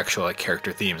 2 actual like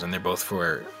character themes, and they're both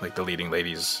for like the leading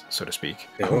ladies, so to speak.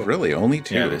 Oh, really? Only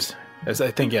 2? Yeah, there's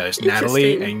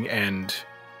Natalie and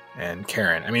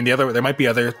Karen. I mean, there might be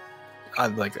other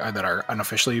that are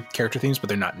unofficially character themes, but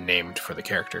they're not named for the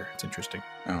character. It's interesting.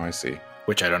 Oh, I see.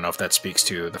 Which I don't know if that speaks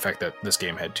to the fact that this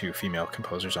game had 2 female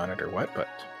composers on it or what, but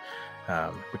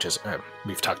which is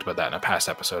we've talked about that in a past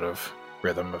episode of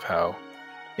Rhythm, of how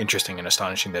interesting and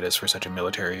astonishing that is for such a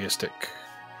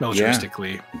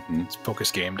militaristically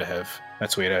focused game to have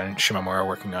Matsueda and Shimomura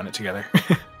working on it together.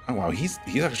 Oh wow, he's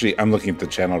actually. I'm looking at the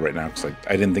channel right now because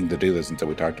I didn't think to do this until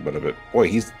we talked about it. But boy,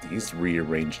 he's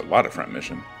rearranged a lot of Front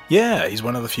Mission. Yeah, he's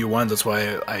one of the few ones. That's why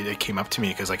it came up to me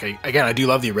because like I do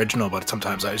love the original, but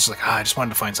sometimes I was just like I just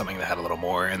wanted to find something that had a little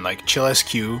more. And like Chill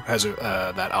SQ has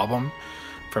that album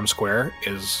from Square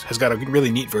has got a really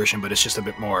neat version, but it's just a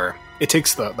bit more. It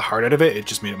takes the heart out of it. It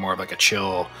just made it more of like a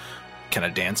chill kind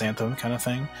of dance anthem kind of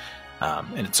thing.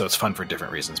 And so it's fun for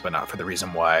different reasons, but not for the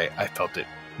reason why I felt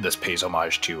this pays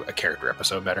homage to a character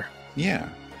episode better. Yeah.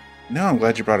 No, I'm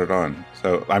glad you brought it on.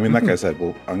 So, I mean, like I said,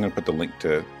 I'm going to put the link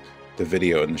to the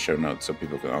video in the show notes so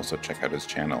people can also check out his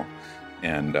channel.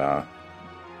 And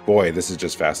boy, this is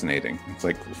just fascinating. It's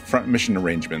like Front Mission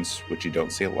arrangements, which you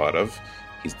don't see a lot of.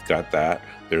 He's got that.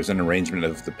 There's an arrangement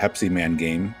of the Pepsi Man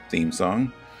game theme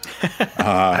song.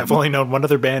 I've only known one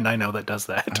other band I know that does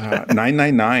that.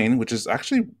 999, which is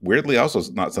actually weirdly also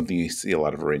not something you see a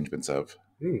lot of arrangements of.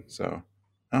 So,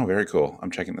 oh, very cool.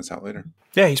 I'm checking this out later.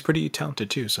 Yeah, he's pretty talented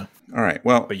too. So, all right.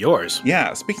 Well, but yours,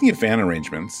 yeah. Speaking of fan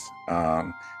arrangements,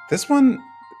 this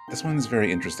one's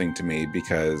very interesting to me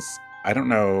because I don't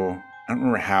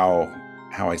remember how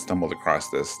I stumbled across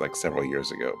this like several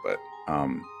years ago, but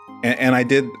and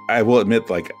I will admit,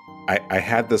 like I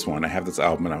had this one. I have this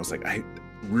album, and I was like, I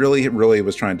really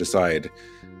was trying to decide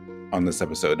on this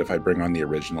episode if I bring on the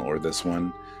original or this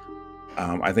one.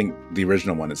 I think the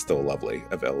original one is still lovely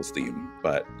of L's theme,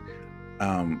 but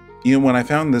when I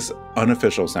found this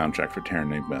unofficial soundtrack for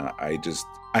Terranigma,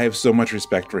 I have so much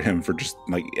respect for him for just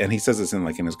like, and he says this in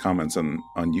his comments on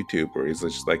YouTube, where he's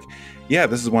just like, yeah,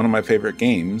 this is one of my favorite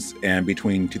games, and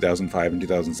between 2005 and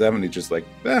 2007, he's just like,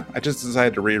 I just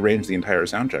decided to rearrange the entire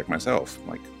soundtrack myself. I'm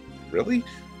like, really?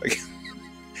 Like,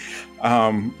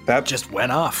 that just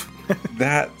went off.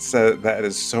 that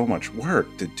is so much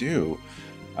work to do.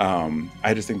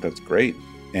 I just think that's great.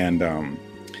 And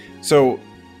so,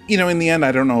 in the end,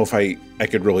 I don't know if I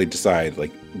could really decide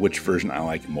like which version I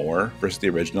like more versus the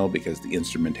original, because the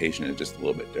instrumentation is just a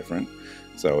little bit different.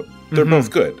 So they're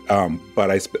both good. But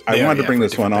I wanted to bring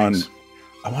this one on.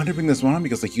 I wanted to bring this one on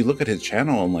because like you look at his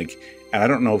channel and I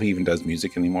don't know if he even does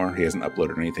music anymore. He hasn't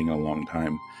uploaded anything in a long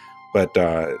time, but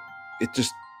it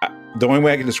just, the only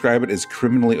way I can describe it is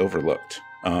criminally overlooked.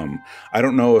 I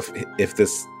don't know if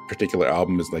this particular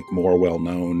album is like more well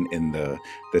known in the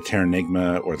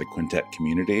Terranigma or the Quintet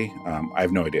community. I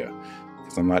have no idea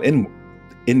because I'm not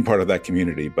in part of that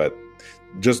community, but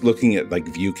just looking at like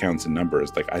view counts and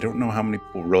numbers, like I don't know how many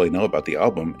people really know about the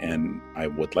album, and I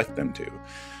would like them to.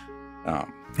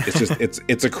 It's just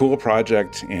it's a cool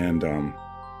project, and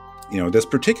this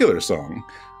particular song,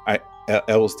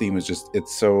 L's theme is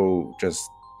it's so just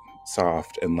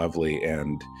soft and lovely,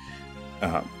 and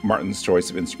Martin's choice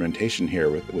of instrumentation here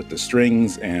with the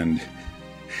strings and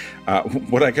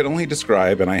what I could only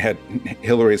describe, and I had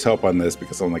Hillary's help on this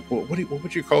because I'm like, well, what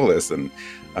would you call this? And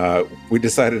we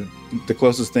decided the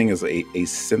closest thing is a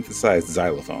synthesized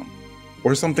xylophone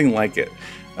or something like it,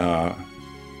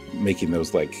 making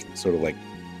those like sort of like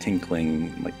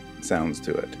tinkling like sounds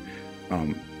to it.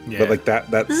 But like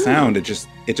that sound, it just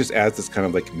adds this kind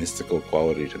of like mystical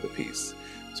quality to the piece.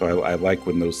 So I like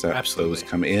when those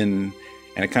come in,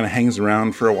 and it kind of hangs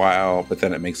around for a while, but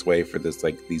then it makes way for these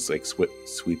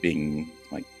sweeping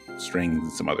like strings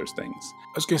and some other things.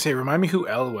 I was gonna say, remind me who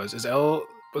Elle was.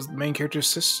 Was the main character's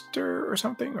sister or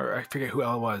something, or I forget who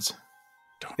Elle was.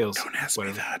 Don't ask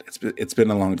me that. It's been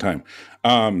a long time.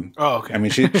 Okay. I mean,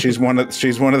 she's one of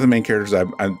the main characters.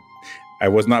 I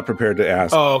was not prepared to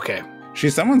ask. Oh, okay.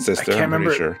 She's someone's sister. I can't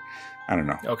remember. Pretty sure. I don't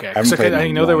know. Okay.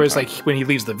 I know there was like when he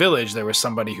leaves the village, there was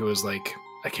somebody who was like,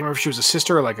 I can't remember if she was a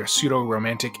sister or like a pseudo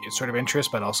romantic sort of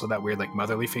interest, but also that weird like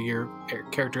motherly figure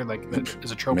character like that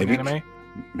is a trope in anime.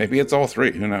 Maybe it's all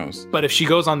three. Who knows? But if she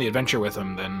goes on the adventure with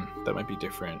him, then that might be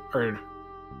different. Or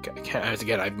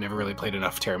again, I've never really played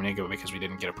enough Terranigma because we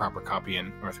didn't get a proper copy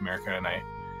in North America, and I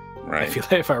feel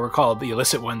like, if I recall, the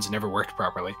illicit ones never worked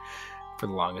properly for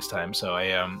the longest time, so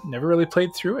I never really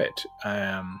played through it.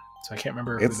 So I can't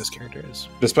remember who this character is.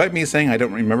 Despite me saying I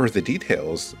don't remember the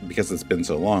details because it's been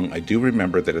so long, I do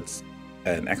remember that it's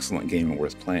an excellent game and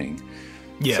worth playing.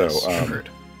 Yes, so, heard.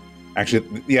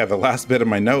 Actually, yeah, the last bit of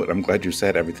my note, I'm glad you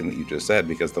said everything that you just said,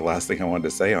 because the last thing I wanted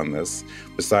to say on this,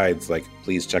 besides, like,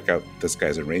 please check out this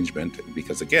guy's arrangement,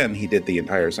 because, again, he did the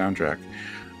entire soundtrack.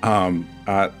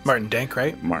 Martin Dank,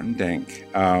 right? Martin Dank.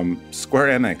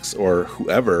 Square Enix, or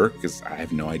whoever, because I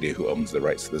have no idea who owns the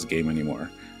rights to this game anymore.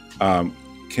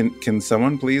 Can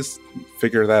someone please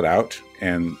figure that out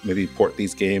and maybe port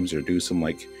these games or do some,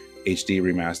 like, HD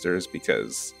remasters?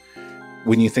 Because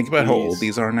when you think about how old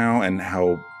these are now and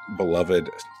how beloved,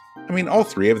 I mean, all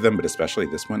three of them, but especially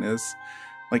this one is,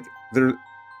 like,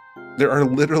 there are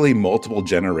literally multiple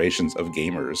generations of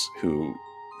gamers who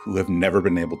have never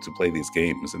been able to play these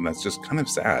games, and that's just kind of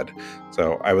sad.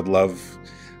 So I would love.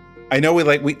 I know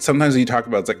we sometimes you talk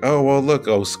about it's like, oh well, look,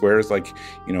 Square's like,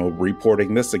 you know,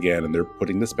 reporting this again and they're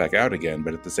putting this back out again,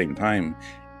 but at the same time,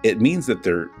 it means that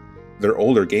their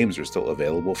older games are still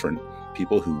available for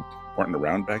people who weren't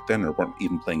around back then or weren't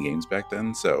even playing games back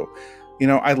then. So, you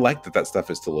know, I like that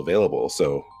stuff is still available.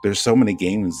 So there's so many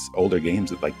games, older games,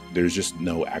 that like there's just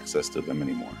no access to them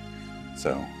anymore.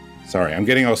 So sorry, I'm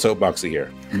getting all soapboxy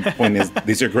here. The point is,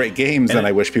 these are great games, and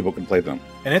I wish people could play them.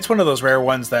 And it's one of those rare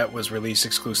ones that was released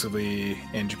exclusively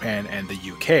in Japan and the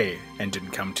UK and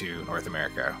didn't come to North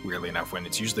America, weirdly enough, when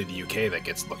it's usually the UK that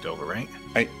gets looked over, right?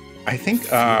 I think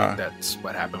that's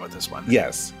what happened with this one.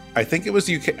 Yes. I think it was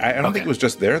UK. I don't think it was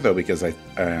just there, though, because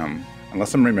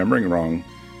unless I'm remembering wrong,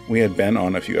 we had been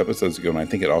on a few episodes ago, and I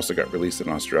think it also got released in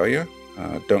Australia.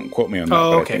 Don't quote me on that.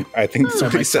 Oh, okay. I think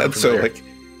somebody said so. Like,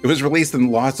 it was released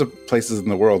in lots of places in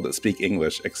the world that speak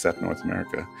English, except North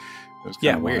America.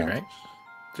 Yeah, weird, right?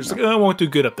 Just like, it won't do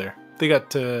good up there. They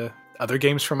got other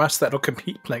games from us that'll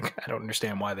compete. Like, I don't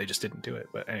understand why they just didn't do it.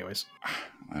 But anyways.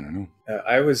 I don't know.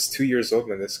 I was 2 years old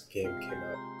when this game came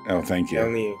out. Oh, thank you. I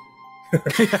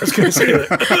was going to say that.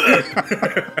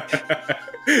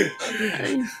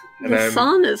 The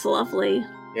song is lovely.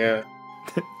 Yeah.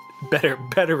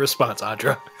 Better response,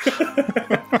 Audra.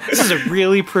 This is a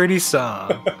really pretty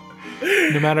song,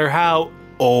 no matter how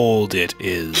old it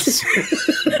is.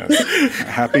 Yes.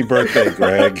 Happy birthday,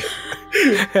 Greg.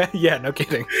 Yeah, no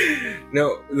kidding.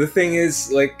 No, the thing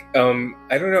is, like,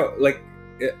 I don't know, like,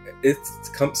 it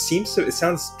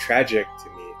sounds tragic to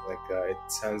me. Like, it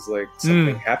sounds like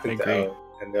something happened to Elle,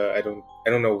 and I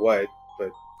don't know what,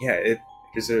 but yeah,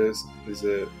 there's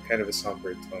a kind of a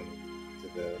somber tone to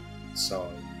the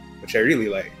song, which I really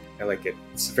like. I like it.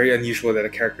 It's very unusual that a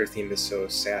character theme is so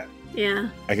sad. Yeah.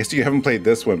 I guess you haven't played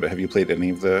this one, but have you played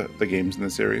any of the games in the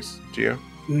series, Gio?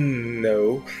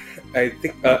 No. I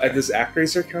think does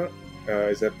ActRaiser count?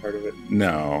 Is that part of it?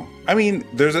 No. I mean,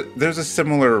 there's a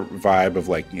similar vibe of,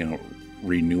 like, you know,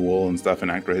 renewal and stuff in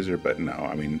ActRaiser, but no.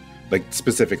 I mean, like,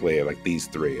 specifically, like, these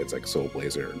three, it's like Soul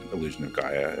Blazer, Illusion of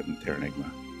Gaia, and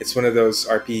Terranigma. It's one of those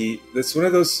It's one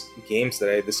of those games that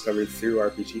I discovered through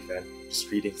RPG Fan, just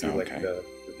reading through like the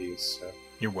reviews. So.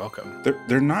 You're welcome.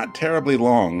 They're not terribly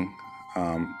long,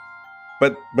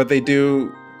 but they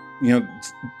do, you know,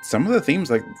 some of the themes,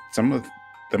 like some of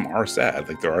them are sad.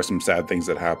 Like, there are some sad things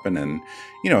that happen, and,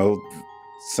 you know,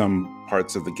 some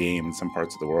parts of the game, some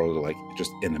parts of the world are like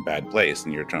just in a bad place,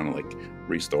 and you're trying to like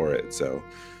restore it. So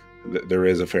there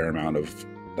is a fair amount of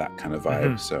that kind of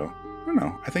vibe. So I don't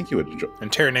know. I think you would enjoy.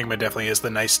 And Terranigma definitely is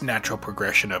the nice natural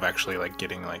progression of actually like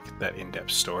getting like that in-depth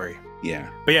story. Yeah.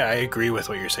 But yeah, I agree with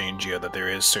what you're saying, Gio, that there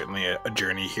is certainly a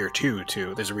journey here too.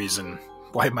 There's a reason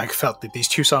why Mike felt that these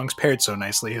two songs paired so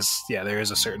nicely. There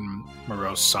is a certain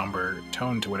morose, somber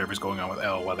tone to whatever's going on with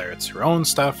Elle, whether it's her own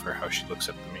stuff or how she looks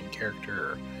at the main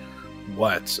character or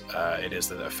what it is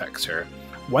that affects her.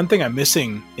 One thing I'm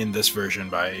missing in this version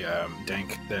by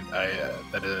Dank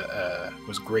that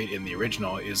was great in the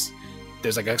original is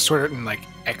there's like a sort of like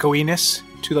echoiness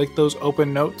to like those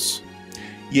open notes.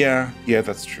 Yeah,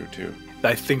 that's true too.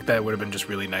 I think that would have been just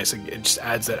really nice. It just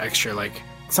adds that extra, like,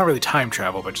 it's not really time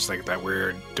travel, but just like that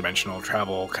weird dimensional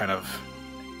travel kind of,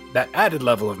 that added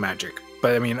level of magic.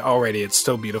 But I mean, already it's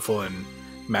still beautiful and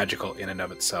magical in and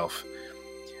of itself.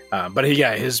 But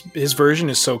yeah, his version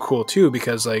is so cool too,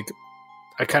 because like,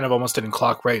 I kind of almost didn't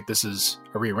clock right. This is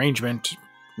a rearrangement,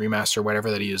 remaster,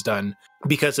 whatever that he has done,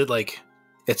 because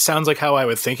it sounds like how I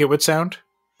would think it would sound.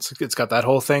 It's got that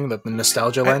whole thing, the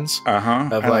nostalgia lens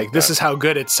of like, this is how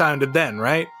good it sounded then,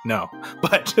 right? No,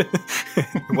 but it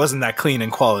wasn't that clean in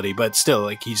quality, but still,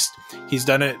 like, he's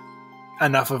done it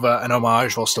enough of an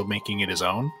homage while still making it his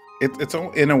own. It's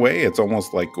in a way, it's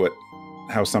almost like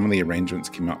how some of the arrangements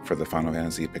came out for the Final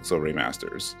Fantasy Pixel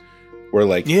remasters, where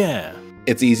like, yeah,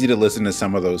 it's easy to listen to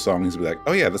some of those songs and be like,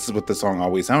 oh yeah, this is what the song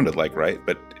always sounded like, right?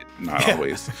 But not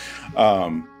always.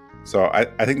 So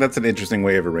I think that's an interesting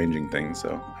way of arranging things.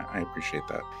 So I appreciate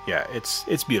that. Yeah,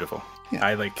 it's beautiful. Yeah.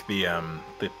 I like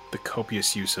the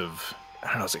copious use of, I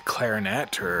don't know, is it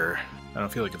clarinet, or I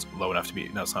don't feel like it's low enough to be.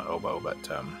 No, it's not oboe, but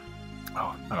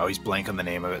I'm always blank on the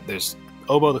name of it. There's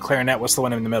oboe, the clarinet. What's the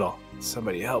one in the middle?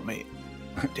 Somebody help me.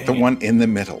 The one in the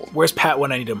middle. Where's Pat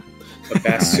when I need him? A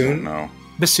bassoon? No.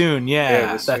 Bassoon,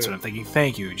 yeah, bassoon. That's what I'm thinking.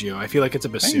 Thank you, Gio. I feel like it's a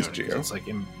bassoon. Thanks, Gio. It's like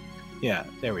yeah,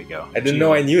 there we go. I didn't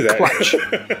know I knew that.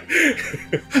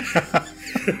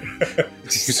 You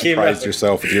surprised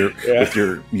yourself with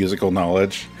your musical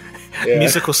knowledge. Yeah.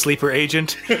 Musical sleeper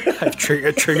agent. I've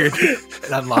triggered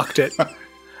and unlocked it.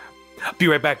 Be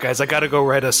right back, guys. I gotta go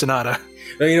write a sonata.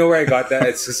 No, you know where I got that?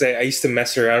 It's to say I used to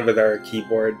mess around with our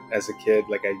keyboard as a kid.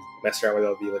 Like I messed around with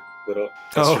all the like little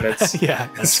instruments. Yeah,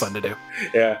 that's fun to do.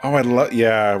 Yeah. Oh, I love.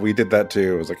 Yeah, we did that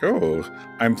too. It was like, oh,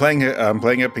 I'm playing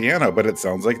a piano, but it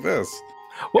sounds like this.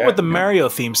 What would the Mario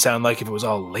theme sound like if it was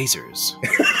all lasers?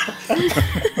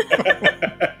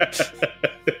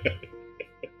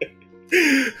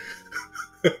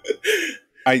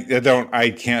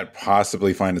 I can't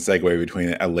possibly find a segue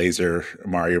between a laser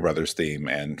Mario Brothers theme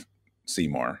and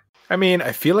Seymour. I mean,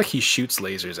 I feel like he shoots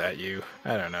lasers at you.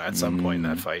 I don't know, at some point in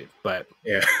that fight. But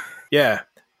yeah.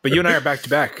 But you and I are back to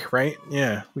back, right?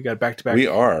 Yeah, we got back to back. We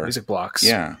are music blocks.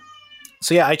 Yeah.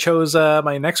 So yeah, I chose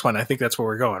my next one. I think that's where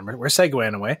we're going. We're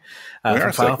segueing away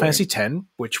from Final Fantasy X,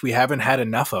 which we haven't had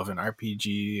enough of in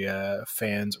RPG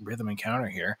fans Rhythm Encounter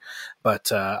here.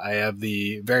 But I have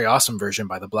the very awesome version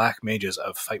by the Black Mages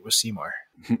of Fight with Seymour.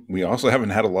 We also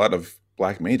haven't had a lot of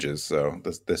Black Mages, so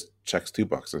this checks 2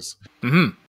 boxes.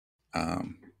 Mm-hmm.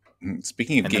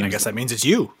 Speaking of games, I guess that means it's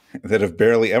you that have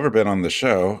barely ever been on the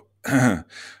show. I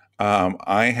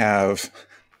have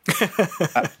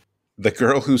The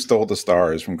Girl Who Stole the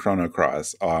Stars from Chrono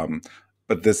Cross.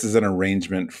 But this is an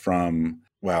arrangement from,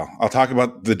 well, I'll talk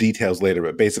about the details later,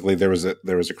 but basically there was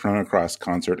a Chrono Cross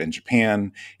concert in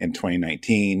Japan in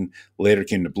 2019, later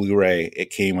came to Blu-ray. It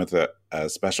came with a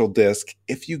special disc,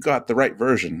 if you got the right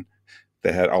version,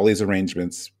 that had all these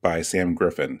arrangements by Sam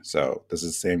Griffin. So this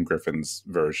is Sam Griffin's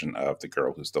version of The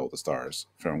Girl Who Stole the Stars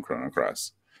from Chrono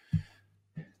Cross.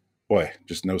 Boy,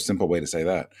 just no simple way to say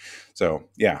that. So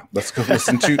yeah, let's go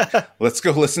listen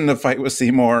to Fight with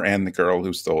Seymour and The Girl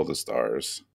Who Stole the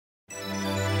Stars.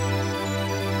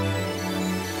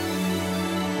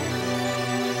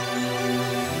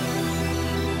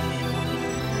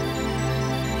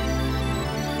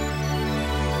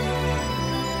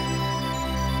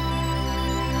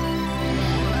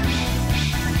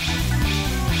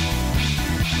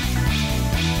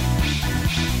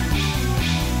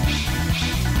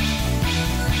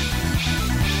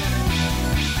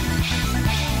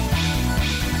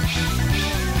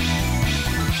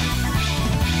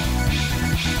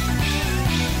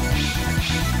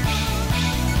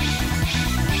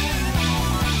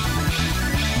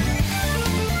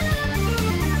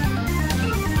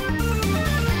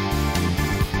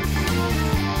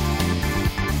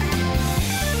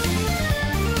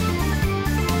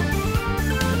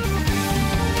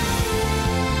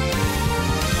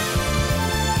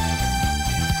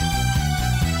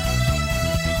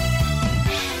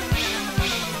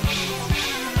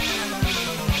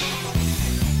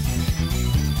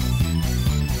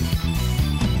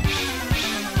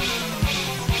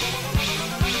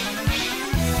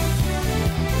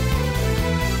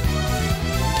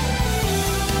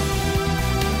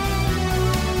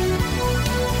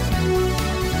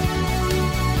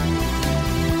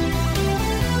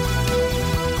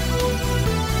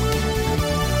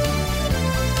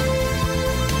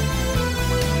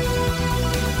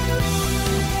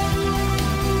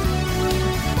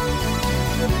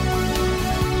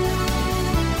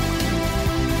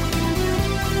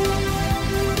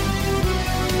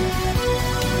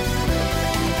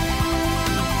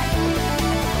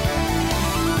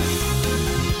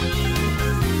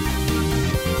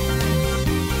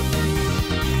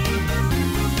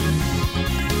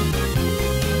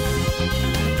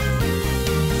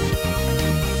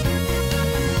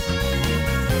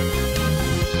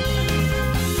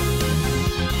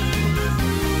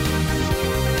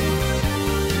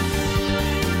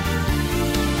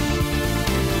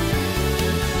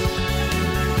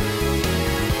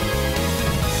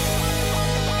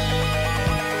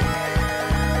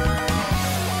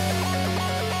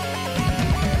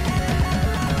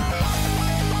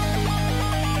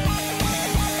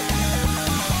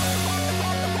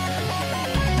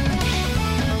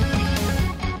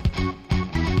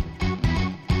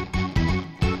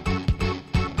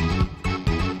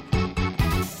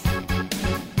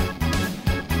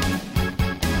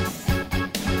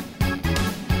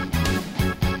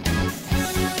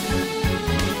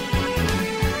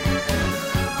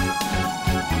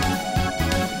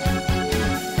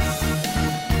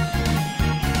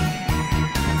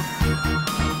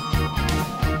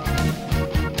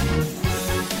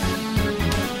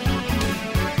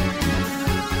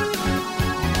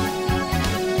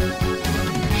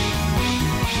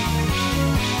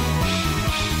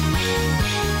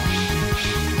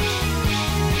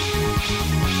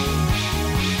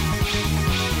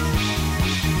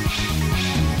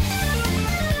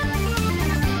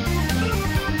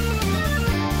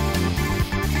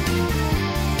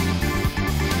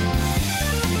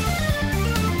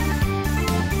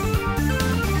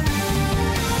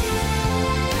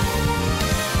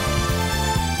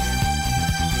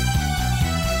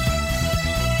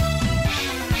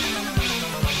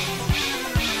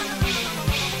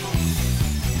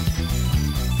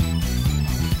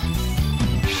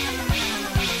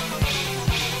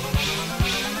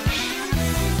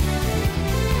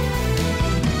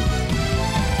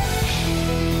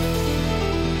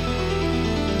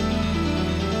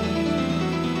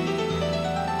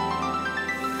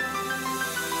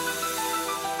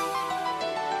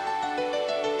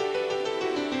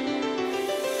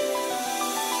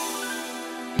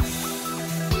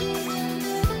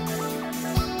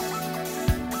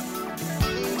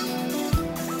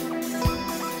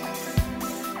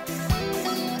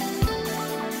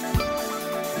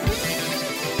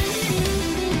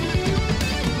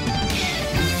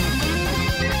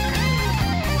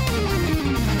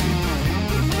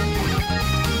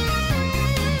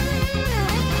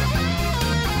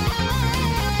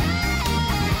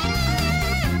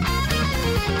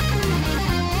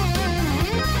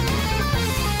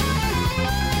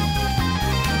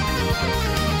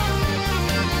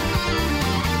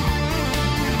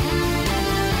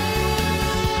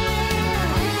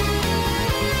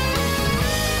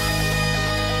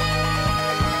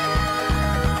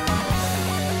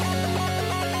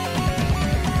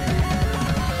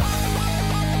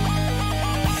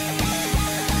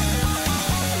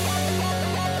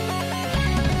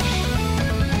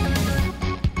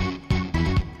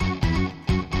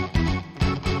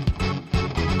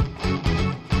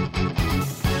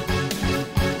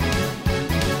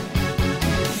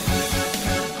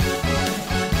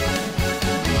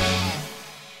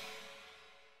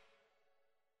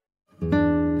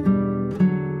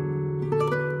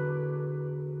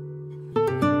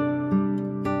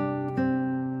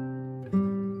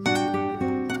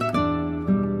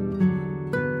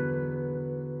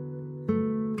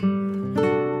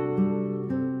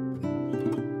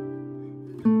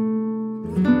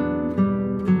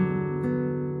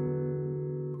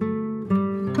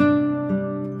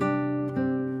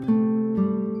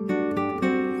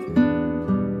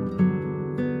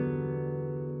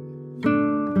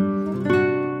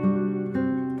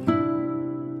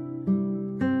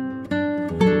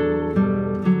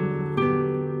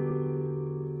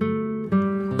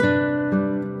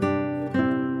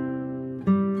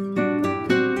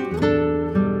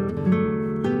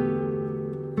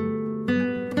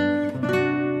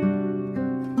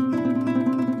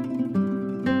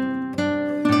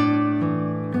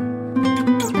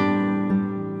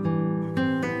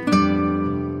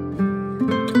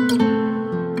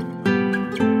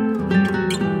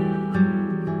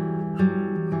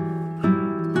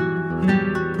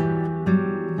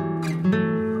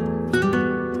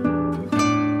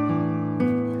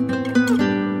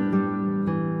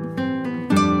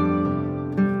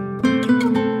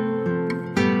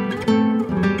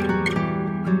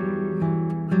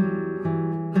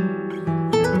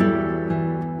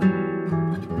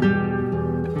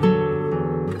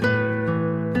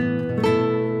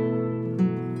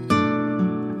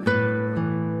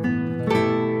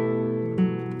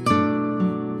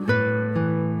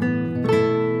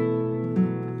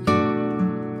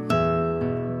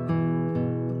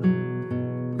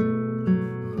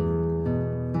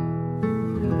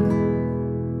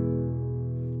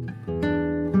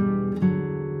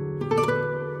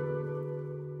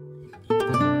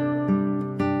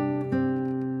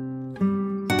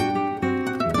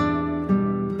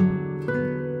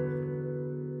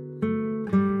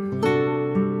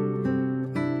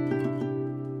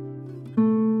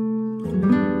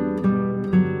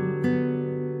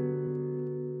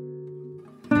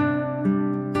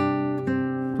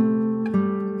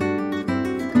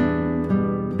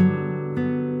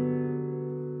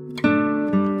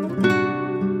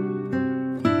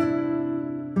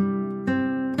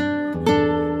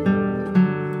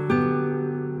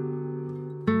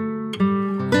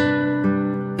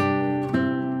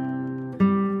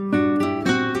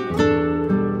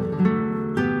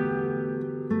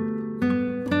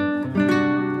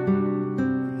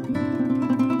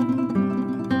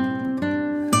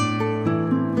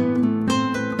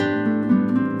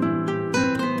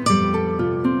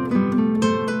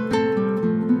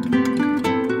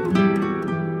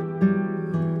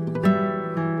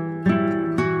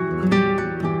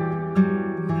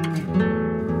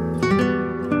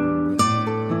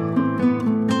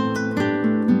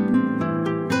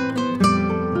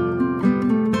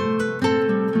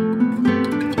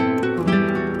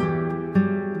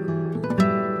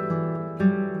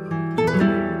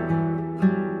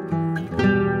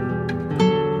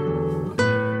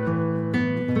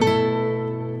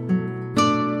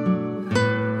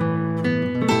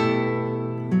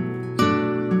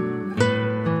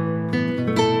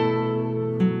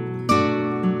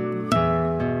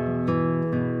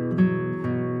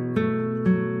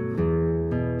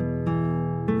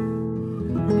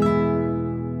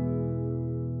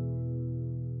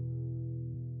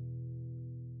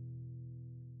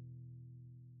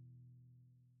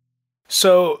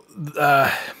 So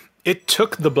it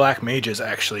took the Black Mages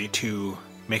actually to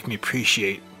make me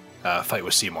appreciate Fight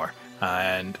with Seymour,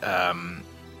 and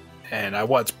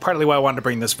it's partly why I wanted to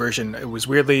bring this version. It was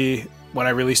weirdly when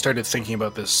I really started thinking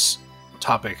about this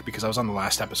topic, because I was on the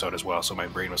last episode as well, so my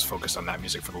brain was focused on that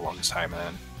music for the longest time, and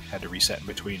then had to reset in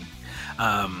between.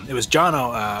 It was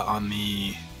Jono on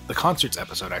the concerts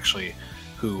episode actually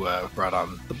who brought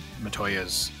on the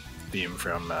Matoya's theme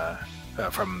from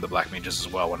the Black Mages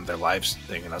as well, one of their lives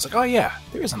thing, and I was like, oh yeah,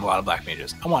 there isn't a lot of Black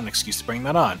Mages. I want an excuse to bring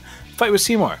that on. Fight with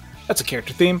Seymour, that's a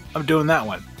character theme. I'm doing that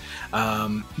one.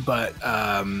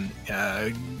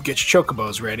 Get your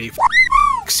chocobos ready.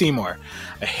 Seymour.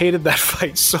 I hated that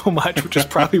fight so much, which is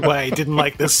probably why I didn't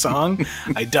like this song.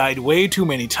 I died way too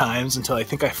many times until I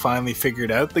think I finally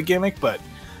figured out the gimmick, but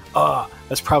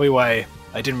that's probably why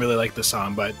I didn't really like the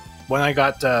song. But when I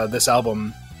got this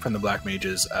album from the Black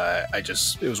Mages,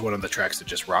 it was one of the tracks that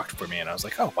just rocked for me, and I was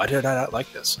like, oh, why did I not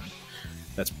like this? And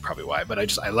that's probably why. But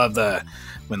I love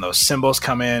when those cymbals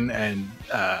come in and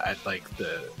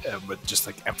just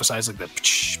emphasize like the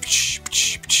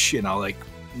and all, like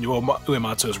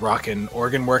Uematsu's rockin'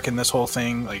 organ work in this whole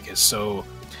thing is so.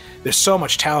 There's so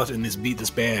much talent in this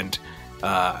band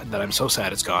that I'm so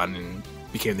sad it's gone and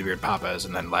became the Weird Papas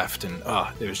and then left. And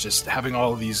it was just having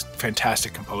all of these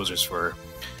fantastic composers for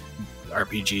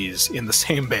RPGs in the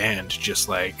same band, just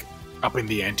like upping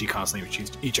the ante constantly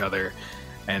with each other.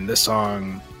 And this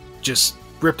song, just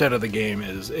ripped out of the game,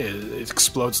 it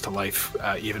explodes to life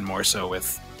even more so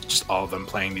with just all of them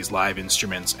playing these live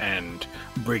instruments and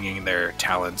bringing their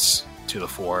talents to the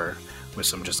fore with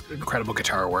some just incredible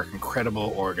guitar work,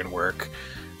 incredible organ work.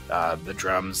 The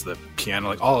drums, the piano,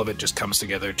 like all of it just comes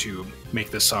together to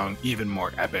make this song even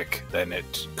more epic than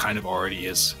it kind of already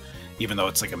is, even though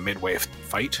it's like a midway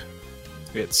fight.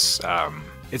 It's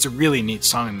a really neat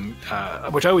song,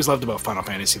 which I always loved about Final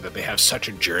Fantasy, that they have such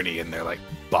a journey in their like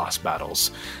boss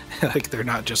battles. Like they're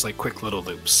not just like quick little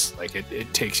loops. Like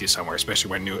it takes you somewhere,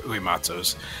 especially when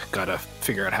Uematsu's got to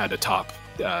figure out how to top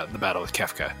the battle with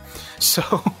Kefka.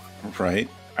 So right.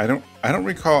 I don't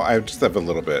recall. I just have a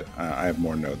little bit. I have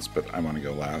more notes, but I want to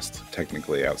go last,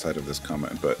 technically, outside of this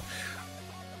comment. But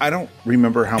I don't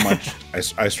remember how much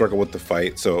I struggle with the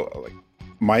fight. So, like,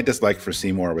 my dislike for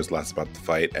Seymour was less about the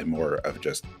fight and more of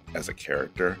just as a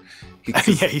character.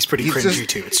 He's pretty cringy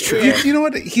too. It's true. You know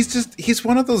what? He's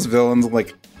one of those villains.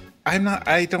 Like, I'm not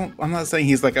saying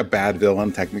he's like a bad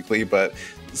villain technically, but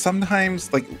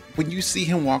sometimes, like, when you see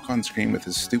him walk on screen with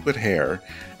his stupid hair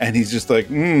and he's just like,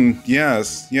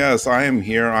 yes, I am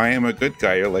here, I am a good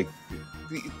guy, you're like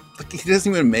he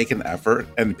doesn't even make an effort,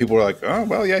 and people are like, oh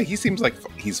well, yeah, he seems like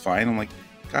he's fine. I'm like,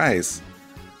 guys,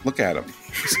 look at him.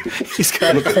 He's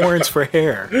got horns for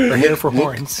hair, or hair for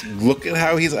horns. Look at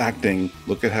how he's acting.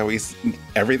 Look at how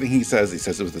everything he says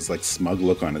it with this like smug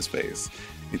look on his face.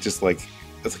 It's just like,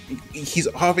 he's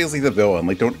obviously the villain.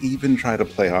 Like, don't even try to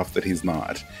play off that he's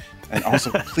not. And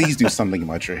also, please do something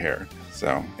about your hair.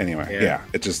 So anyway, yeah,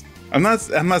 it just, I'm not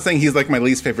saying he's like my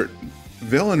least favorite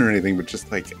villain or anything, but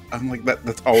just like, I'm like,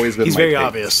 that's always been he's my very take.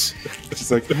 Obvious. It's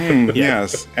just like,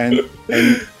 yes,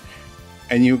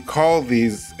 and you call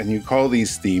these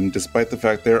themed despite the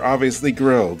fact they're obviously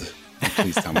grilled.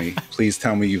 Please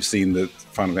tell me you've seen the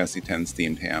Final Fantasy X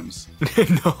themed hams.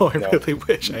 No, I really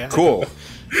wish I had. Cool.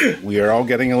 We are all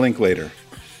getting a link later.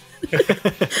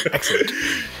 Excellent.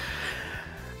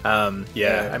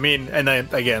 I mean, and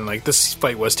again, like, this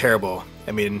fight was terrible.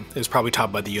 I mean, it was probably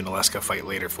topped by the Unalesca fight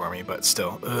later for me, but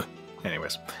still.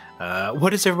 Anyways,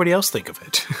 what does everybody else think of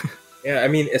it? Yeah, I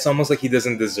mean, it's almost like he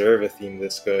doesn't deserve a theme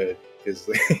this good. Because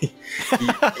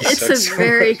it's a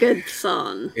very good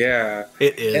song. Yeah,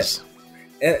 it is.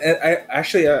 And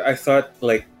I thought,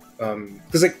 like,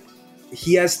 because like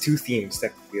he has two themes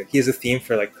technically. He has a theme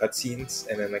for like cutscenes,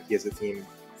 and then like he has a theme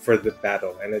for the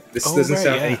battle. And this doesn't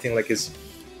sound anything like his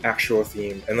actual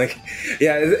theme. And like,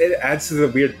 yeah, it adds to the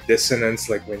weird dissonance.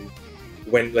 Like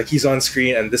when like he's on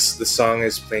screen and the song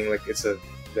is playing, like it's that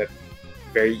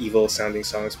very evil sounding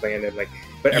song is playing, and like,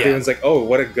 but everyone's like, oh,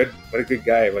 what a good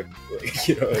guy. Like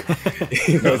you know, like,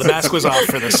 the mask was off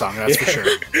for this song, that's for sure.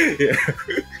 Yeah,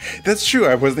 that's true.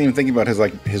 I wasn't even thinking about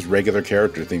his regular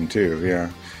character theme too. Yeah,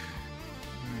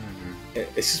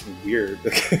 it's just weird.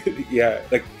 Yeah,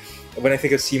 like when I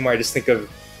think of Seymour, I just think of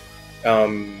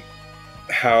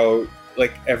how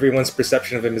like everyone's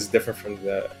perception of him is different from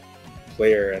the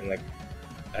player, and like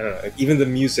I don't know, even the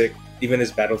music, even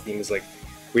his battle theme is like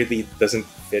weirdly doesn't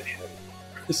fit him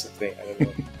or something. I don't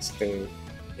know, something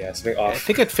off. I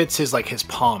think it fits his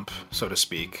pomp, so to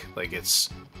speak. Like it's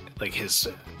like his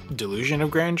delusion of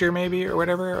grandeur, maybe, or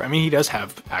whatever. I mean, he does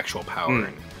have actual power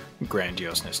and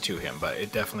grandioseness to him, but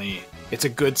it's a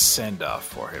good send off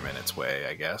for him in its way,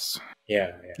 I guess.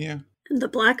 Yeah. And the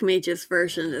Black Mages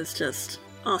version is just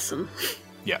awesome.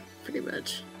 Yeah, pretty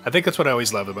much. I think that's what I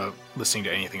always love about listening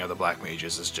to anything of the Black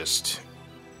Mages is just,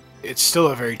 it's still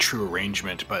a very true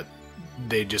arrangement, but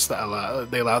they just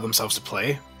allow themselves to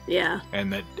play. Yeah.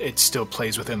 And that it still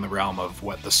plays within the realm of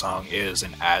what the song is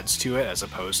and adds to it, as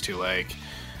opposed to like,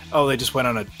 oh, they just went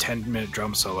on a 10-minute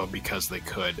drum solo because they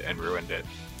could and ruined it.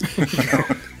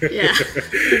 Yeah.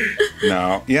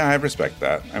 No, yeah, I respect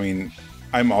that. I mean,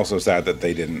 I'm also sad that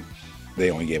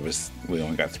we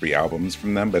only got 3 albums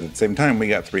from them, but at the same time, we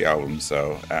got 3 albums,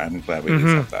 so I'm glad we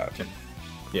did that.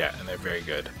 Yeah, and they're very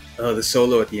good. Oh, the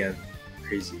solo at the end,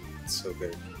 crazy. It's so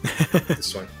good.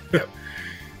 This one. Yep.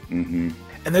 Mm-hmm.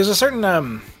 And there's a certain, I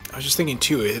was just thinking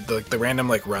too, the random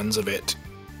like runs of it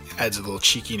adds a little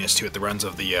cheekiness to it. The runs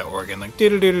of the organ, like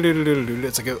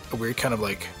it's like a weird kind of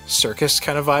like circus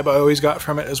kind of vibe I always got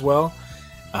from it as well.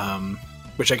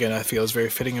 Which again I feel is very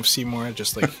fitting of Seymour.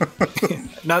 Just like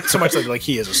not so much like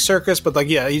he is a circus, but like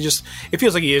it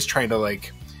feels like he is trying to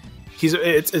like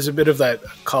it's a bit of that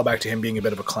callback to him being a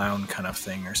bit of a clown kind of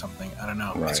thing or something. I don't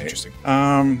know. Right. It's interesting.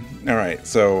 All right,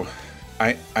 so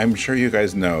I'm sure you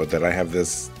guys know that I have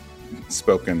this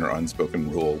spoken or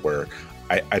unspoken rule where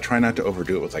I try not to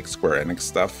overdo it with like Square Enix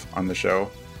stuff on the show.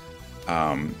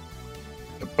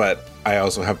 But I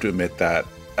also have to admit that,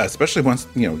 especially once,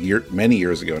 many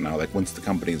years ago now, like once the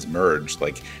companies merged,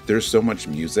 like there's so much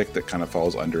music that kind of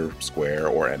falls under Square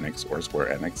or Enix or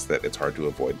Square Enix that it's hard to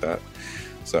avoid that.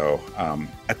 So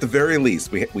at the very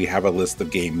least, we have a list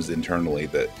of games internally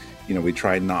that, we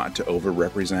try not to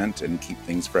over-represent and keep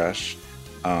things fresh.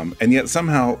 And yet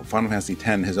somehow Final Fantasy X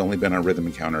has only been on Rhythm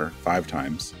Encounter 5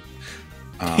 times.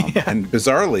 And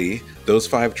bizarrely, those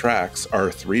 5 tracks are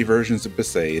 3 versions of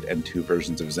Besaid and 2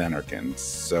 versions of Xanarkand.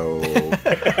 So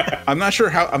I'm not sure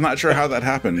how that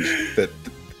happened. That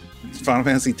Final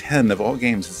Fantasy X of all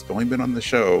games has only been on the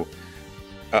show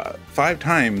 5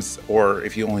 times, or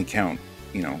if you only count,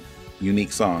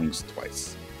 unique songs,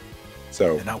 twice.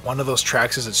 So And not one of those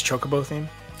tracks is its Chocobo theme?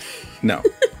 no,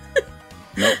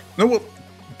 no. Well,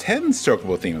 10's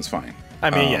Chocobo theme is fine. I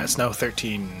mean, yes, no,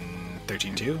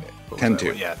 13.2?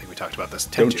 10.2. Yeah, I think we talked about this.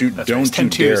 10.2. Don't you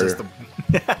dare!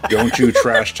 Don't you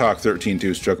trash talk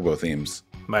 13.2's Chocobo themes.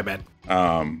 My bad.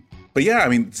 But yeah, I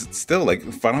mean, still, like,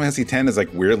 Final Fantasy X is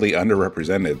like weirdly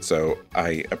underrepresented. So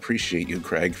I appreciate you,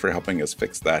 Craig, for helping us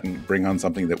fix that and bring on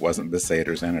something that wasn't Besaid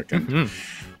or Xanarkand.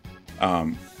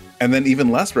 And then even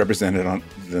less represented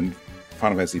than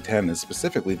Final Fantasy X is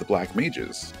specifically the Black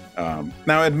Mages.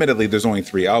 Now, admittedly, there's only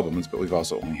 3 albums, but we've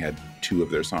also only had 2 of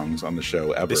their songs on the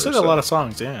show ever. They still got a lot of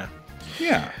songs, yeah.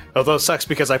 Yeah. Although it sucks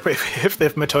because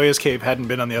if Matoya's Cave hadn't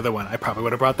been on the other one, I probably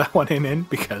would have brought that one in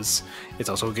because it's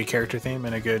also a good character theme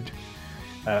and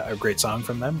a great song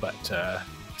from them, but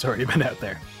it's already been out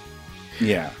there.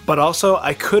 Yeah. But also,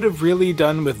 I could have really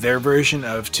done with their version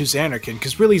of To Xanarkand,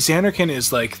 because really Xanarkand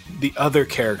is like the other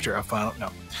character of Final...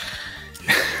 No.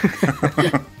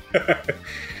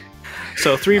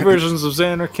 So 3 versions of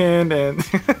Xanarkand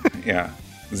and... Yeah.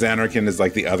 Xanarkand is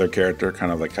like the other character,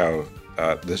 kind of like how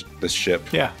the ship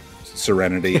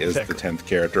Serenity is the 10th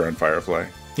character on Firefly.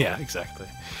 Yeah, exactly.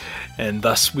 And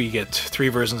thus we get 3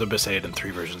 versions of Besaid and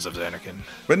 3 versions of Xanarkand.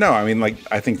 But no, I mean, like,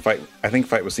 I think Fight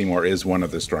with Seymour is one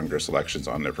of the stronger selections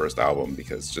on their first album,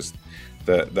 because just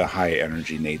the high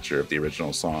energy nature of the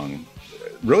original song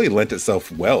really lent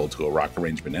itself well to a rock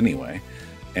arrangement anyway.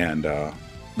 And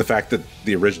the fact that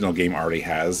the original game already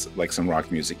has like some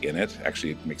rock music in it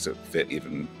actually makes it fit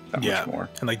even that much more.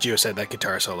 And like Gio said, that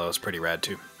guitar solo is pretty rad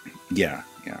too. Yeah.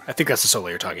 I think that's the solo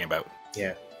you're talking about.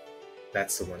 Yeah,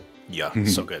 that's the one. Yeah,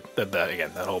 so good.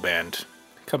 That whole band.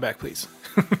 Come back, please.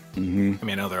 I mean,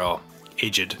 I know they're all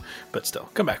aged, but still,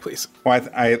 come back, please. Well,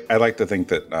 I like to think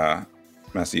that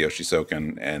Masayoshi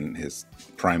Soken and his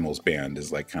Primals band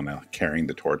is like kind of carrying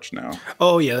the torch now.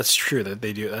 Oh yeah, that's true. That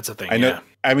they do. That's a thing. I know. Yeah.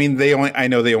 I mean, they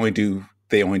only do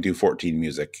 14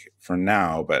 music for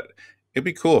now, but it'd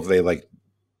be cool if they like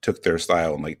took their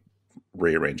style and like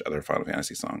rearrange other Final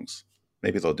Fantasy songs.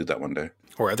 Maybe they'll do that one day.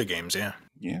 Or other games, yeah.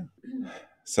 Yeah.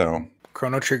 So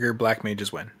Chrono Trigger, Black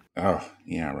Mages win. Oh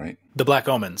yeah, right. The Black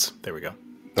Omens. There we go.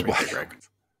 The Black Omens.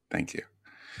 Thank you.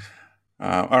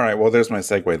 All right. Well, there's my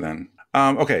segue then.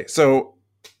 Okay, so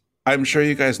I'm sure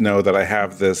you guys know that I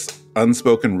have this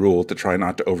unspoken rule to try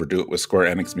not to overdo it with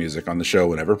Square Enix music on the show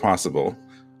whenever possible.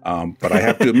 But I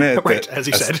have to admit right, that, as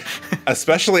you said,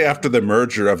 especially after the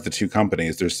merger of the two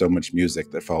companies, there's so much music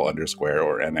that fall under Square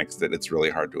or Enix that it's really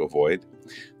hard to avoid.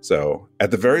 So at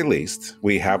the very least,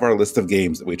 we have our list of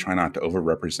games that we try not to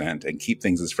overrepresent and keep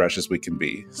things as fresh as we can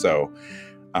be. So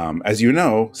as you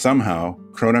know, somehow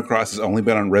Chrono Cross has only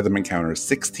been on Rhythm Encounter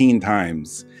 16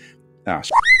 times.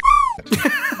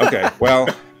 Okay, well,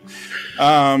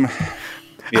 yeah.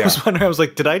 I was wondering. I was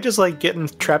like, did I just like get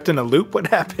trapped in a loop? What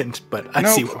happened? But I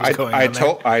see what was going on.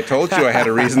 I told you I had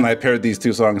a reason I paired these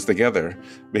two songs together,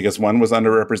 because one was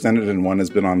underrepresented and one has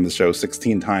been on the show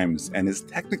 16 times and is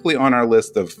technically on our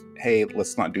list of, hey,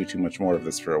 let's not do too much more of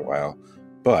this for a while.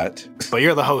 But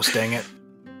you're the host, dang it.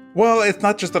 Well, it's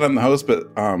not just that I'm the host, but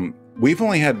we've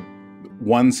only had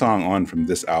one song on from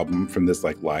this album, from this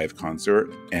like live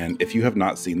concert, and if you have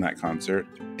not seen that concert,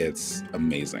 it's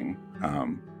amazing.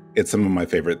 It's some of my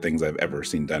favorite things I've ever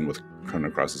seen done with Chrono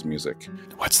Cross's music.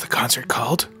 What's the concert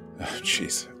called? Oh,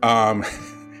 jeez.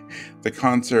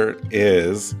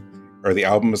 The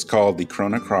album is called the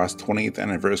Chrono Cross 20th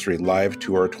Anniversary Live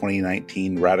Tour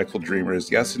 2019 Radical Dreamers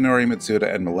Yasunori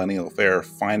Mitsuda and Millennial Fair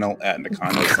Final at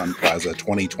Nakano Sun Plaza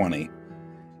 2020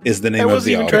 is the name of the album. I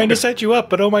wasn't even trying to set you up,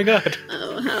 but oh my god.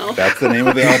 Oh, how? That's the name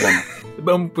of the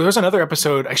album. There was another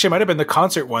episode, actually it might have been the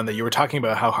concert one, that you were talking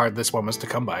about how hard this one was to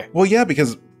come by. Well, yeah,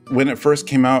 because when it first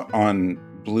came out on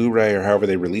Blu-ray or however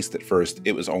they released it first,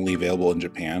 it was only available in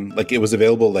Japan. Like it was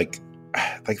available like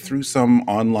through some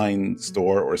online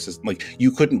store or system. Like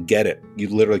you couldn't get it. You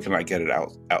literally could not get it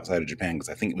outside of Japan because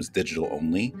I think it was digital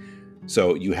only.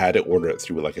 So you had to order it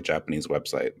through like a Japanese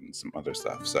website and some other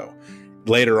stuff. So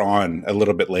later on, a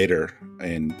little bit later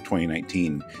in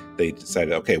 2019, they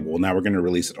decided, okay, well now we're going to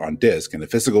release it on disc in a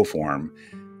physical form.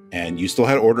 and you still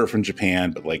had to order it from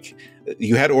Japan, but like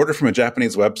you had to order from a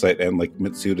Japanese website, and like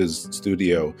Mitsuda's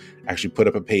studio actually put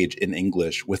up a page in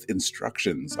English with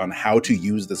instructions on how to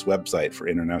use this website for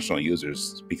international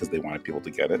users because they wanted people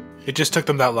to get it. It just took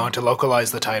them that long to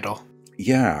localize the title.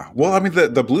 Yeah. Well, I mean,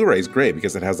 the Blu-ray is great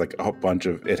because it has like a bunch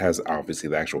of, it has obviously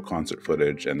the actual concert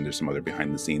footage, and there's some other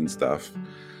behind the scenes stuff.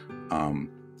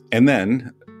 And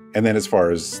then as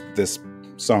far as this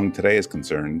song today is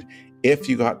concerned, if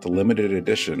you got the limited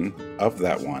edition of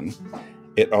that one,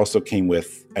 it also came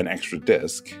with an extra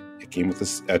disc. It came with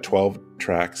a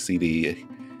 12-track CD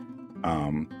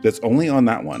that's only on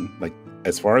that one. Like,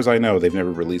 as far as I know, they've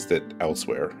never released it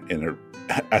elsewhere in a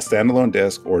standalone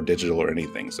disc or digital or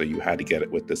anything. So you had to get it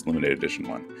with this limited edition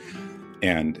one.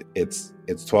 And it's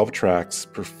 12 tracks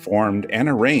performed and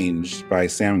arranged by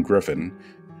Sam Griffin.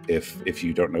 If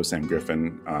you don't know Sam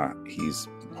Griffin, he's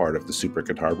part of the Super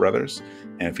Guitar Brothers.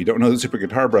 And if you don't know the Super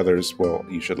Guitar Brothers, well,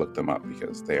 you should look them up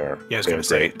because they are I was going to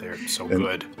say, they're so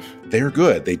good. They're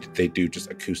good. They do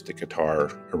just acoustic guitar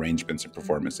arrangements and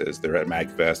performances. They're at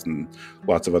MagFest and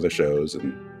lots of other shows,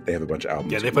 and they have a bunch of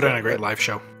albums. Yeah, they put on a great live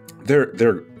show.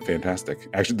 They're fantastic.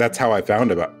 Actually, that's how I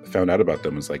found out about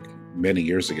them. Was like many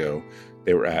years ago.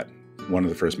 They were at one of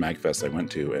the first MagFests I went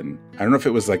to, and I don't know if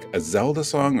it was like a Zelda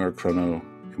song or a Chrono.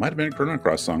 It might have been a Chrono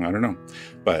Cross song. I don't know,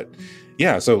 but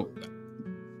yeah. So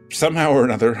somehow or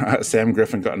another, Sam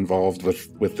Griffin got involved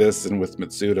with this and with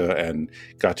Mitsuda, and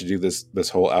got to do this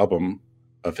whole album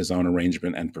of his own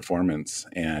arrangement and performance,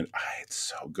 and it's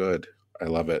so good. I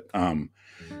love it.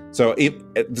 So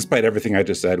despite everything I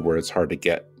just said, where it's hard to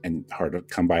get and hard to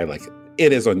come by, like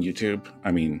it is on YouTube.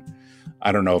 I mean,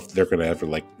 I don't know if they're going to ever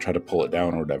like try to pull it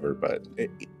down or whatever, but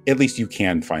at least you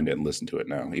can find it and listen to it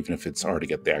now, even if it's hard to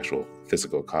get the actual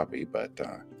physical copy. But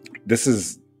this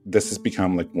has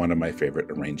become like one of my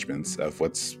favorite arrangements of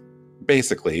what's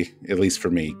basically, at least for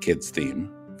me, kids'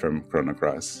 theme from Chrono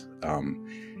Cross.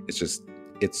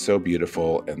 It's so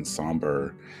beautiful and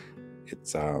somber.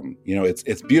 It's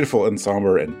it's beautiful and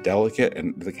somber and delicate,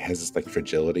 and it has this like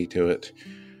fragility to it.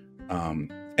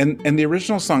 And the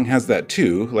original song has that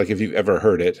too. Like if you've ever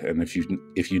heard it, and if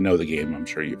you know the game, I'm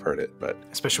sure you've heard it. But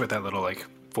especially with that little like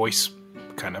voice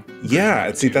kind of.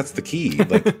 Yeah, see, that's the key.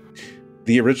 Like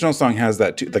the original song has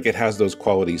that too. Like it has those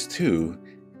qualities too.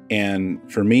 And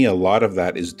for me, a lot of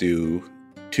that is due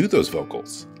to those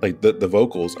vocals. Like the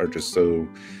vocals are just so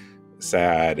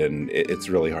sad, and it's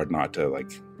really hard not to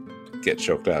like get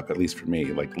choked up. At least for me,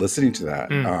 like listening to that.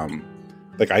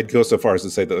 Like I'd go so far as to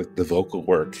say that like, the vocal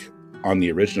work on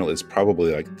the original is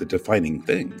probably like the defining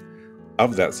thing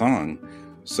of that song.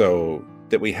 So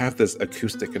that we have this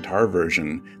acoustic guitar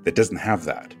version that doesn't have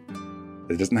that.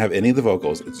 It doesn't have any of the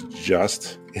vocals. It's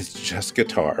just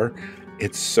guitar.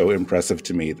 It's so impressive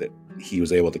to me that he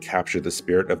was able to capture the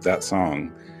spirit of that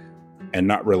song and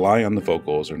not rely on the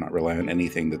vocals or not rely on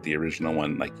anything that the original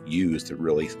one like used to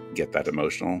really get that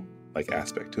emotional like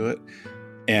aspect to it.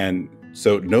 And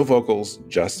so no vocals,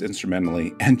 just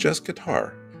instrumentally and just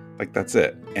guitar. Like that's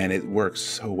it. And it works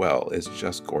so well. It's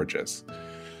just gorgeous.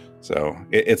 So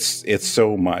it's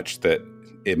so much that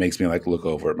it makes me like look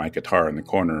over at my guitar in the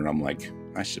corner and I'm like,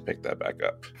 I should pick that back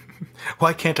up.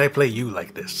 Why can't I play you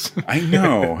like this? I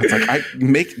know. It's like, I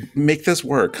make this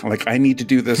work. Like I need to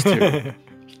do this too.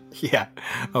 Yeah.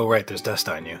 Oh, right. There's dust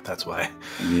on you. That's why.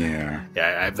 Yeah.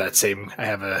 Yeah. I have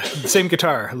the same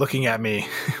guitar looking at me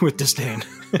with disdain.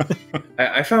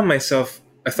 I found myself,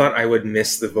 I thought I would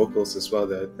miss the vocals as well.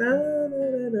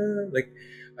 Like,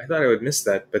 I thought I would miss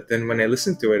that. But then when I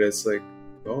listened to it, it's like,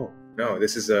 oh, no,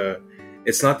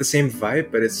 it's not the same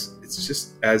vibe, but it's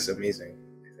just as amazing,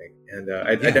 I think. And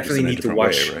I definitely need to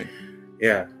watch. Way, right?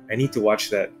 Yeah, I need to watch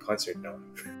that concert now.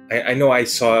 I know I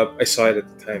saw it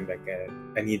at the time back then.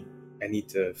 I need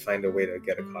to find a way to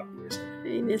get a copy or something. I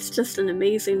mean, it's just an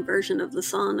amazing version of the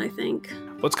song, I think.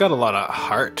 Well, it's got a lot of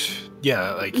heart.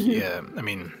 Yeah, like, yeah, I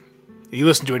mean, you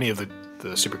listen to any of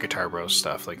the Super Guitar Bros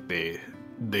stuff, like they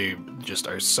just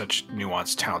are such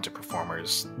nuanced, talented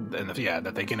performers, and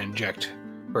that they can inject,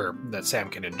 or that Sam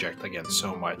can inject again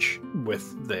so much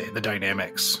with the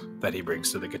dynamics that he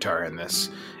brings to the guitar in this,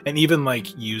 and even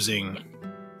like using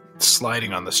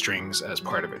sliding on the strings as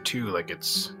part of it too. Like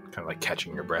it's kind of like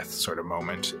catching your breath sort of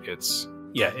moment. It's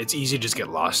easy to just get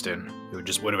lost in.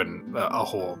 It would have been a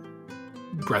whole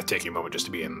breathtaking moment just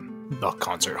to be in the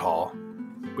concert hall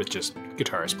with just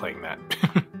guitarists playing that.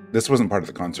 This wasn't part of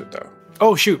the concert though.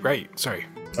 Oh shoot, right. Sorry.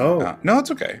 Oh. No, it's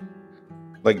okay.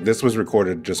 Like this was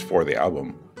recorded just for the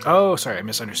album. Oh, sorry, I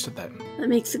misunderstood that. That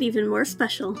makes it even more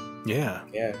special. Yeah.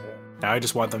 Yeah. Now I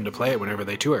just want them to play it whenever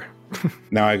they tour.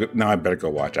 Now I better go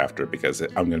watch after, because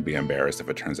I'm going to be embarrassed if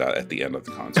it turns out at the end of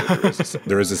the concert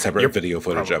there is a separate video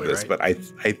footage of this, right.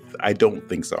 but I don't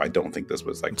think so. I don't think this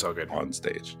was like It's all good. on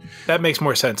stage. That makes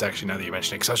more sense, actually, now that you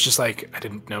mention it, because I was just like, I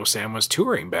didn't know Sam was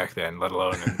touring back then, let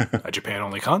alone in a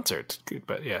Japan-only concert.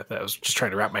 But yeah, I was just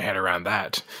trying to wrap my head around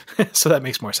that. So that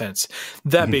makes more sense.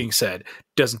 That being said,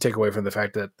 doesn't take away from the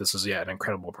fact that this is, an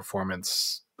incredible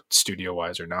performance,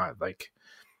 studio-wise or not. Like,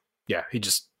 yeah, he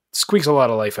just squeaks a lot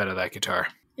of life out of that guitar.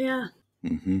 Yeah.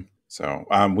 Mm-hmm. So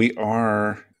we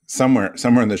are somewhere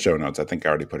in the show notes. I think I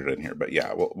already put it in here, but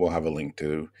yeah, we'll have a link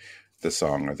to the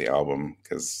song or the album,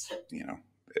 because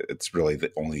it's really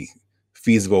the only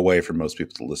feasible way for most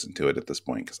people to listen to it at this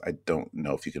point, because I don't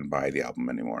know if you can buy the album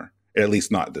anymore, at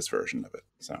least not this version of it.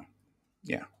 So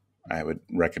yeah, I would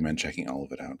recommend checking all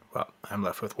of it out. Well, I'm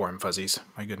left with warm fuzzies.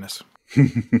 My goodness.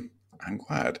 I'm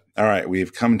glad. All right,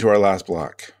 we've come to our last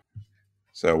block.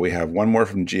 So we have one more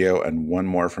from Gio and one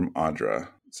more from Audra.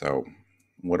 So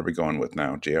what are we going with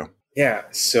now, Gio? Yeah,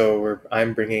 so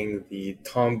I'm bringing the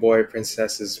Tomboy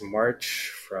Princess's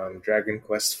March from Dragon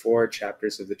Quest IV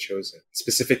Chapters of the Chosen.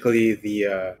 Specifically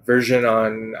the version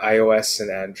on iOS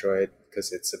and Android,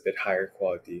 because it's a bit higher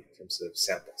quality in terms of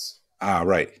samples. Ah,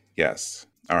 right. Yes.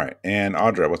 All right. And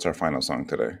Audra, what's our final song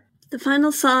today? The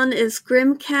final song is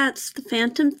Grim Cat's The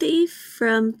Phantom Thief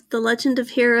from The Legend of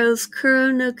Heroes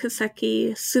Kuro no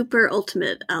Kiseki Super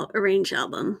Ultimate Arrange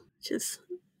album, which is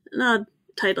an odd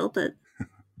title, but...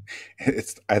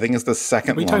 I think it's the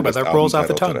second we talk about that rolls off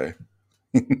the tongue today.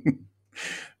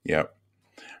 Yep.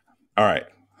 All right.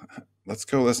 Let's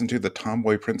go listen to the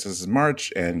Tomboy Princess's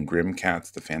March and Grim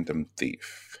Cat's The Phantom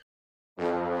Thief.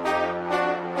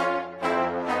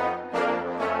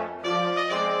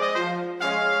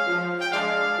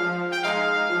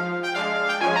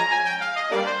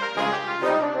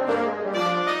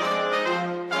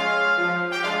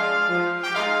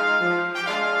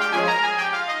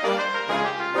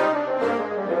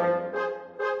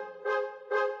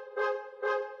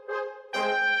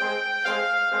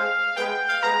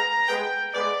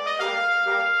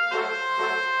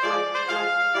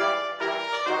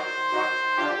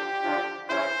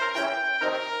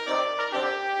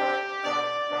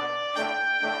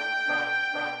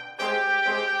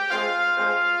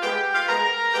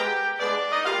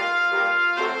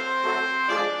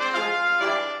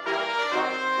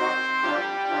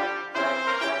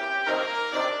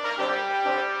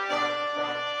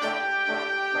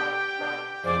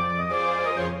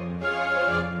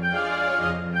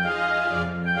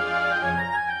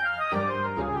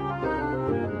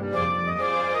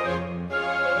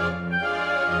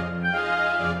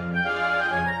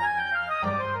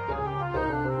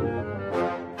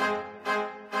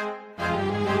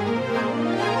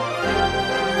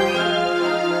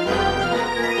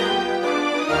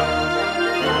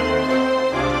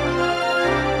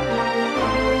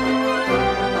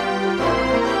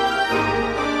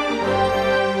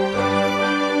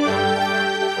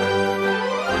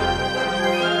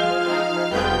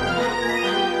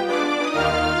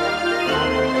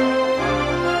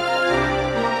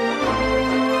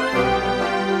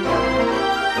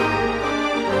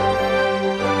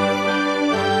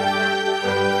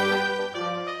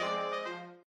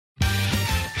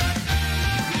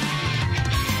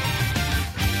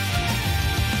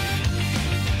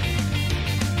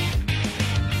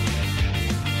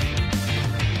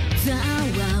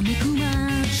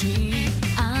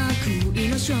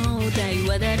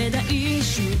 は誰だ一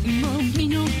瞬も見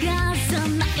逃さ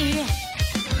ない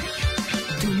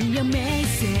富や名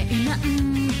声なん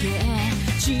て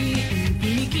シンプル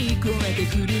に聞こえて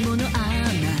くるものあ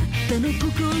なたの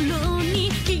心に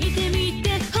聞いてみ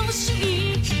てほ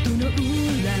しい人の裏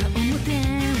表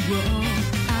を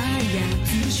操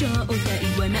る正体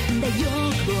はなんだよ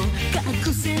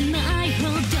隠せないほ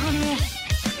どに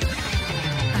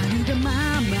あるがま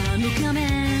まの仮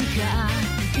面か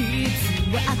いつ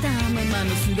は頭まの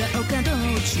素顔かどっ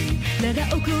ちだが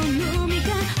お好みが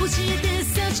教えて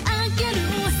差し上げる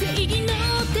正義の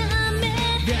ため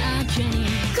だけに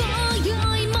今宵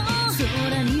も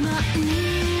空に舞う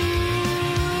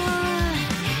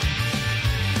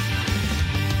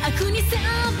悪に裁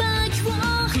きを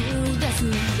下す逃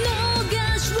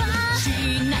しはし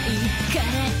ない華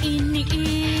麗に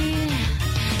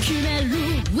決める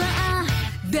は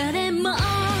誰も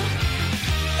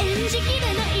演じきれ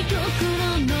ない心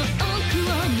の奥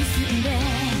を結んで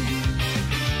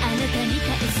あなたに返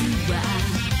すわ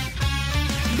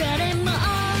誰も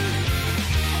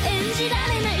演じられ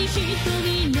ない瞳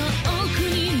の奥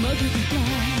に潜って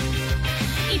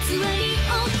偽り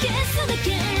を消すだけ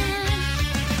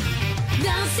だ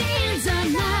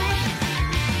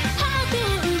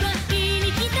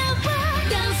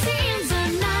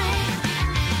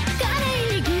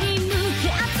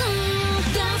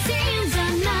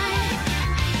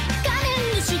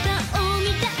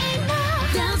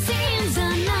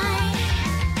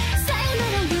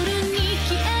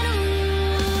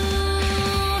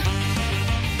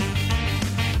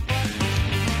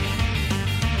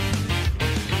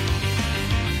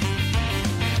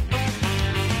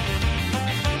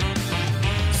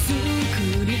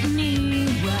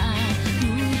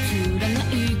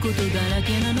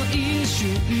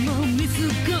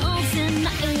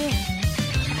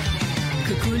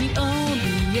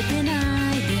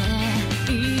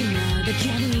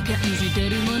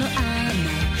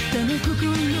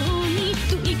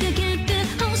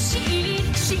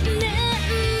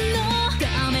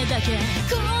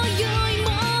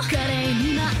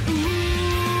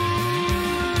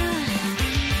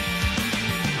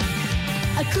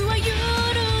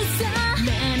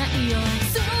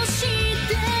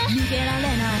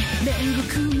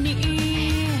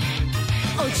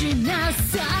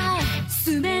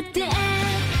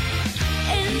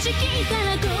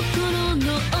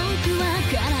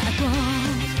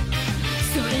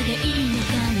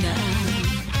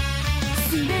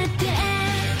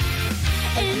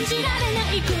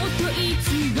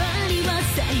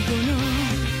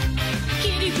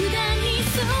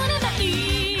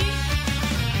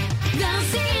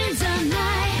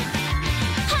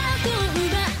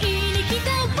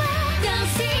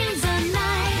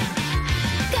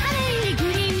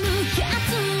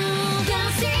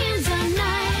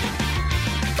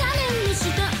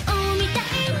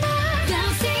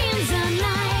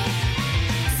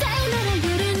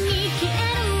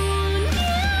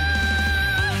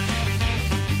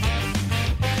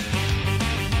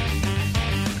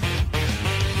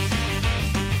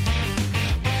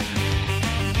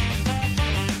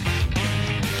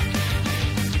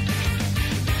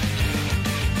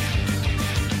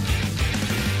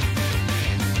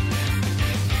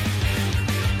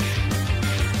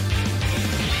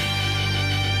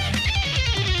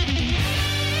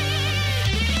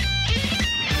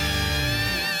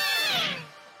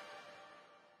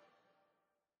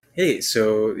Hey,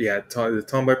 so yeah, the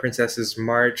Tomboy Princess's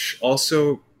March,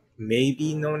 also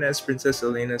maybe known as Princess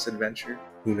Elena's Adventure.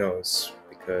 Who knows?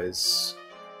 Because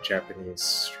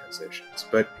Japanese translations.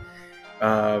 But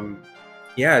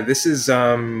yeah, this is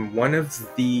one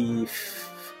of the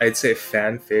I'd say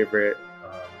fan favorite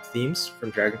themes from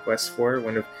Dragon Quest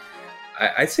IV.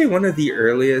 I'd say one of the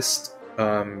earliest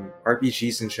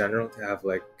RPGs in general to have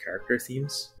like character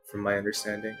themes, from my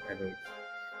understanding.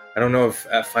 I don't know if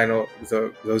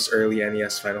those early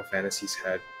NES Final Fantasies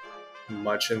had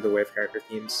much in the way of character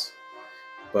themes,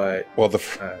 but the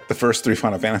first 3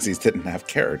 Final Fantasies didn't have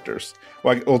characters.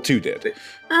 Well, 2 did. 3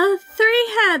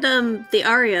 had the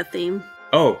Aria theme.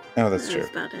 Oh, that's true.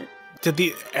 That's about it. Did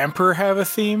the Emperor have a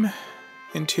theme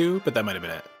in 2? But that might have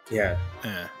been it. Yeah.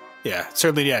 Yeah,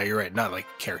 certainly. Yeah, you're right. Not like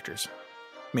characters,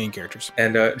 main characters.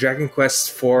 And Dragon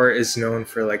Quest IV is known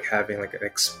for like having like a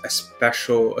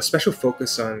special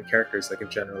focus on characters. Like in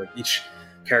general, like each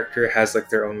character has like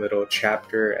their own little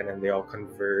chapter, and then they all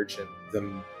converge in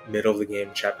the middle of the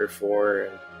game, chapter 4,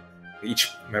 and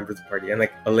each member of the party. And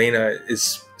like Elena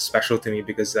is special to me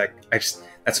because like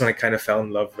that's when I kind of fell in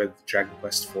love with Dragon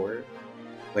Quest IV,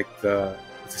 like the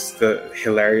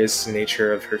hilarious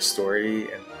nature of her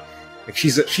story. And like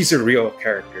she's a real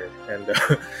character, and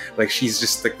like she's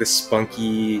just like this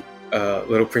spunky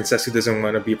little princess who doesn't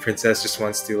want to be a princess, just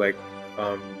wants to like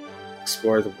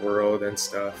explore the world and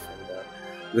stuff. And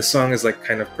the song is like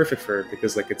kind of perfect for her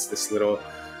because like it's this little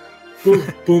boom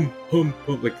boom boom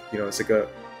boom, like it's like a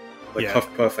puff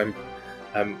puff.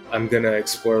 I'm gonna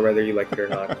explore whether you like it or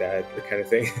not, Dad, the kind of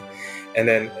thing. And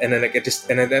then like it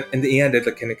just, and then in the end it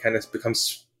like kind of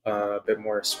becomes a bit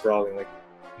more sprawling, like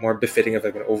more befitting of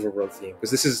like an overworld theme, because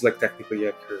this is like technically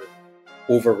like her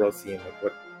overworld theme,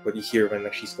 like what you hear when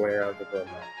like she's going around the world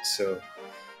map. So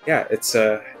yeah, it's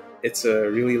a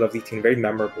really lovely tune, very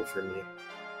memorable for me,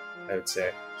 I would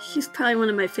say. She's probably one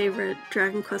of my favorite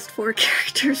Dragon Quest IV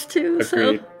characters too.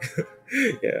 Agreed. So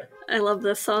Yeah, I love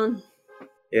this song.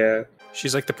 Yeah,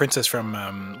 she's like the princess from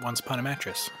Once Upon a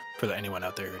Mattress. For anyone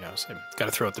out there who knows, I've got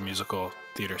to throw out the musical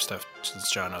theater stuff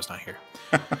since Jono's not here.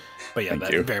 But yeah,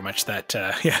 very much that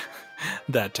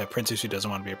princess who doesn't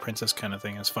want to be a princess kind of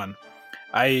thing is fun.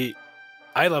 I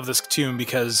love this tune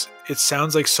because it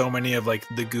sounds like so many of like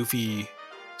the goofy,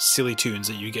 silly tunes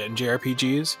that you get in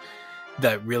JRPGs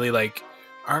that really like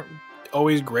aren't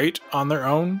always great on their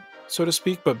own, so to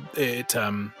speak. But it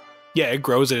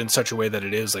grows it in such a way that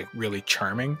it is like really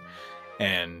charming.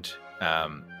 and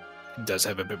does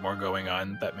have a bit more going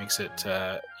on that makes it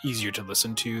easier to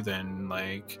listen to than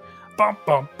like bum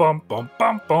bum bum bum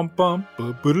bum bum bum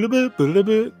like whatever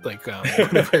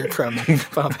from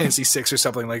Final Fantasy 6 or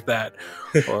something like that.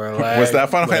 Or like, was that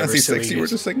Final Fantasy 6 you were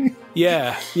just singing?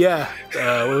 Yeah.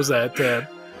 What was that?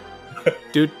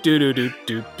 Do do do do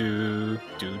do do do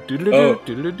do do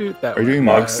do do. That are you doing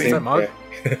Mog's theme? Is that Mog?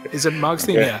 Is it Mog's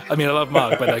theme? Yeah. I mean, I love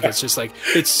Mog, but like it's just like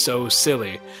it's so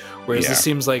silly. Whereas this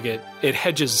seems like it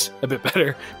hedges a bit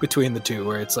better between the two,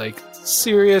 where it's like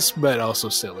serious but also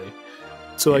silly.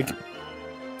 So like,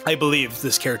 I believe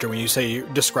this character when you say you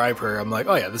describe her, I'm like,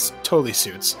 oh yeah, this totally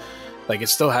suits. Like it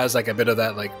still has like a bit of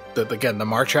that like the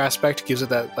march aspect gives it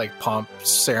that like pomp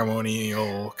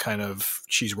ceremonial kind of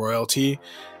she's royalty,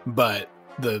 but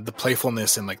the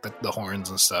playfulness and like the horns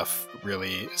and stuff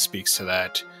really speaks to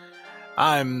that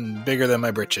I'm bigger than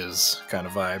my britches kind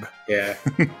of vibe. Yeah.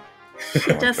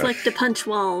 She does like to punch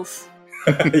walls.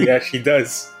 Yeah, she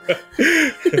does.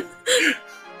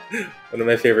 One of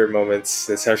my favorite moments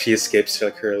is how she escapes to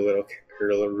like her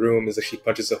little room is like she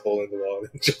punches a hole in the wall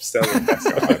and jumps down.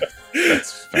 God,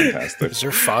 that's fantastic. Is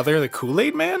her father the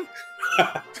Kool-Aid man?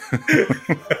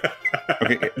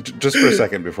 Okay, just for a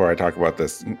second before I talk about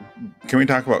this, can we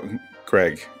talk about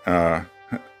Greg?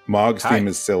 Mog's theme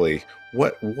is silly.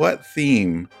 What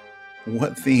theme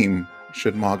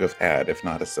should Mog have had if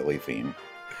not a silly theme?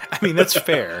 I mean, that's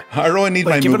fair. I really need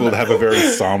my Moogle to have a very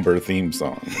somber theme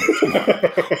song.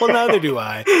 Well, neither do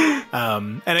I.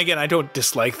 And again, I don't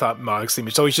dislike Mog's theme.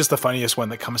 It's always just the funniest one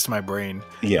that comes to my brain.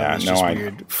 Yeah, it's just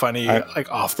weird, funny,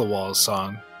 like off the walls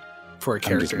song for a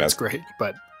character. It's great,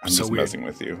 but I'm so just weird. messing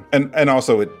with you. And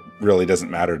also, it really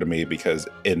doesn't matter to me because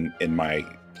in my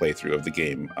playthrough of the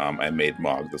game, I made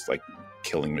Mog this like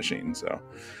killing machine. So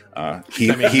Mog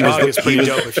is pretty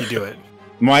dope if you do it.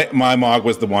 My Mog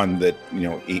was the one that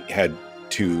he had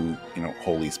 2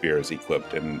 holy spears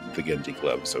equipped in the Genji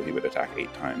club, so he would attack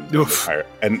 8 times.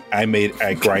 And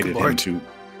I grinded him to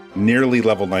nearly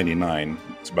level 99.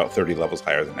 It's about 30 levels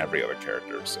higher than every other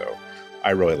character. So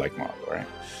I really like Mog. Right?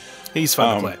 He's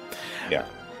fun to play. Yeah.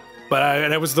 But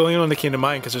that was the only one that came to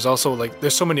mind because there's also like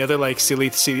there's so many other like silly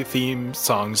theme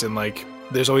songs and like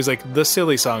there's always like the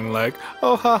silly song like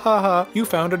oh ha ha ha you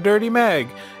found a dirty mag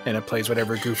and it plays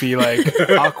whatever goofy like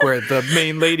awkward the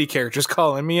main lady character's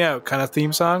calling me out kind of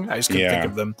theme song. I just couldn't think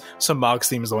of them. So Mog's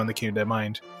theme is the one that came to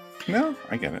mind. No,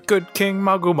 I get it. Good King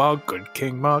Moggle Mog, good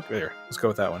King Mog. There, let's go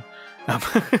with that one.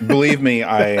 Believe me,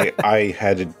 I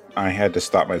had to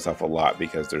stop myself a lot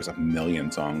because there's a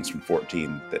million songs from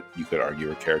 14 that you could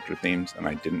argue are character themes, and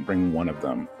I didn't bring one of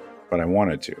them, but I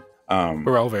wanted to.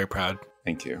 We're all very proud.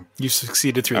 Thank you. You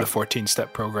succeeded through the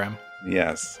 14-step program.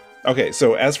 Yes. Okay,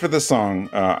 so as for the song,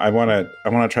 I want to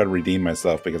try to redeem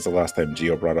myself because the last time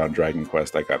Gio brought on Dragon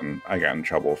Quest, I got in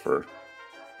trouble for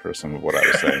some of what I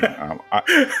was saying.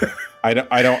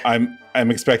 I'm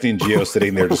expecting Gio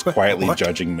sitting there just quietly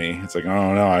judging me. It's like,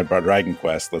 oh no, I brought Dragon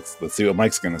Quest. Let's see what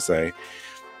Mike's gonna say.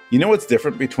 You know what's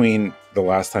different between the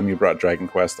last time you brought Dragon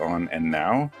Quest on and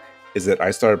now is that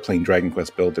I started playing Dragon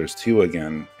Quest Builders 2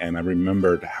 again, and I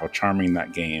remembered how charming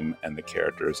that game and the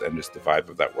characters and just the vibe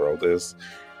of that world is.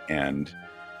 And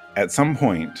at some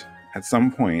point,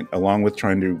 along with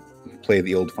trying to play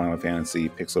the old Final Fantasy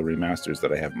Pixel remasters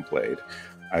that I haven't played,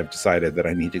 I've decided that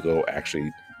I need to go actually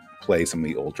play some of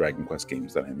the old Dragon Quest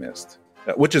games that I missed,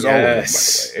 which is all of them, by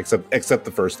the way, except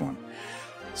the first one.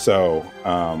 So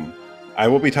I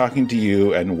will be talking to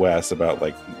you and Wes about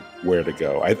like where to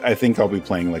go. I think I'll be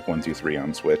playing like 1, 2, 3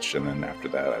 on Switch, and then after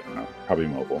that, I don't know, probably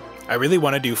mobile. I really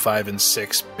want to do 5 and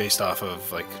 6 based off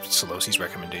of like Solosi's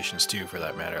recommendations too, for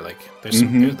that matter. Like there's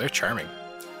some, they're charming.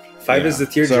 5 is the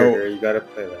tearjerker. You gotta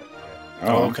play that.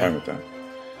 Oh, I'm fine with that.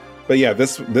 But yeah,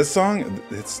 this song,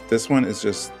 this one is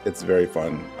just, it's very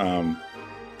fun.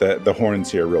 The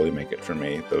horns here really make it for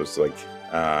me. Those like,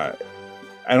 I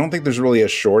don't think there's really a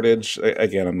shortage.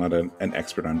 Again, I'm not an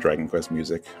expert on Dragon Quest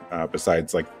music,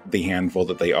 besides like the handful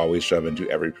that they always shove into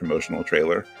every promotional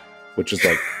trailer, which is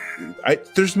like,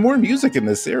 there's more music in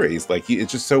this series. Like,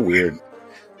 it's just so weird.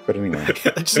 But anyway.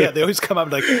 Yeah, they always come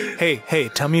up like,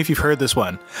 hey, tell me if you've heard this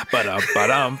one. And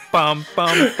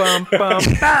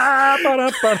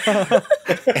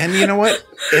you know what?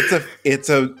 It's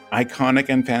a iconic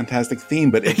and fantastic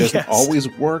theme, but it doesn't always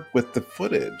work with the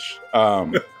footage.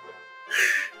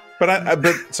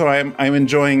 So I'm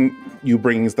enjoying you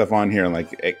bringing stuff on here and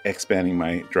like expanding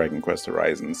my Dragon Quest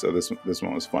horizon. So this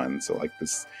one was fun. So like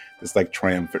this like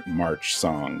triumphant march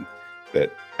song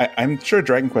that I'm sure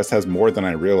Dragon Quest has more than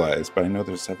I realized, but I know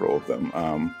there's several of them.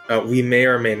 We may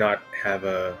or may not have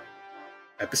a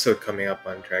episode coming up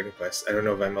on Dragon Quest. I don't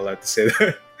know if I'm allowed to say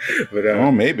that.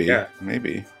 But maybe, yeah.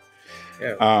 maybe.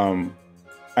 Yeah.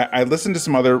 I listened to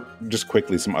some other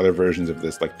versions of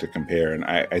this, like to compare, and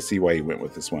I see why you went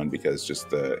with this one, because just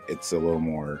it's a little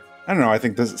more, I don't know, I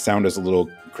think this sound is a little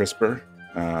crisper.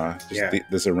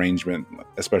 This arrangement,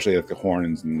 especially like the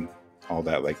horns and all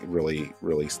that, like really,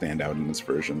 really stand out in this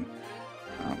version.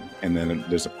 And then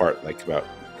there's a part like about,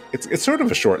 it's sort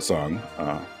of a short song.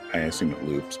 I assume it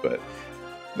loops, but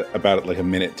about like a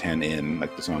minute 10 in,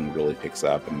 like the song really picks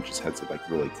up and just has a like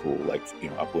really cool, like, you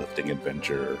know, uplifting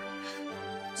adventure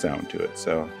sound to it.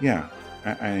 So yeah,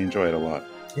 I enjoy it a lot.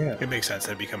 Yeah, it makes sense.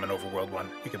 It'd become an overworld one.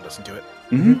 You can listen to it.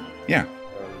 Mm-hmm. Yeah,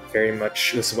 very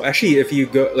much listenable. Actually, if you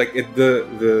go like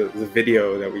the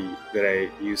video that I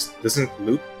used doesn't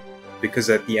loop, because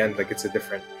at the end, like it's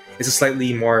a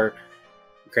slightly more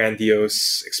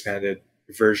grandiose, expanded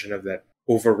version of that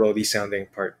overworldy sounding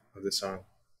part of the song.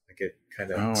 Like it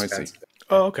kind of expands.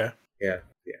 Oh, okay. Yeah.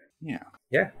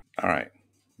 All right,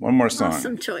 one more song.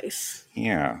 Awesome choice.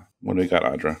 Yeah. What do we got,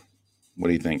 Audra? What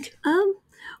do you think?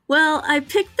 Well, I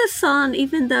picked this song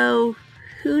even though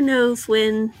who knows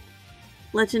when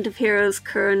Legend of Heroes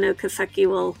Kuro no Kiseki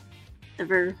will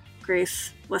ever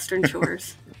grace Western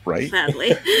shores. Right.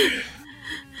 Sadly.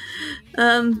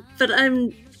 But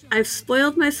I've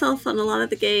spoiled myself on a lot of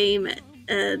the game,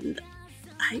 and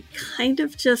I kind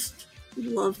of just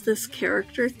love this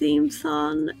character theme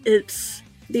song.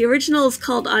 The original is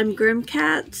called I'm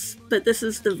Grimcats, but this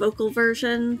is the vocal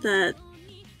version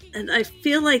and I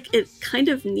feel like it kind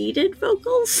of needed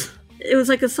vocals. It was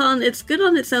like a song, it's good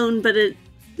on its own, but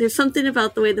there's something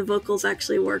about the way the vocals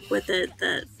actually work with it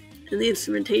and the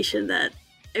instrumentation that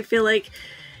I feel like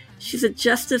she's a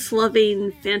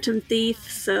justice-loving phantom thief,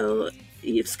 so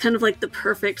it's kind of like the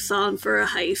perfect song for a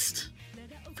heist,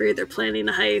 for either planning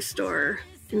a heist or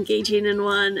engaging in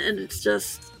one, and it's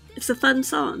a fun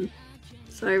song.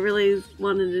 So I really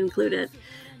wanted to include it.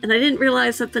 And I didn't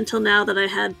realize up until now that I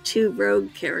had 2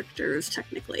 rogue characters,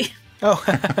 technically. Oh,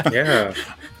 yeah.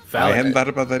 I hadn't thought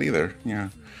about that either. Yeah.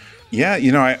 Yeah,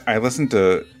 you know, I listened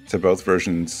to both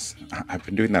versions. I've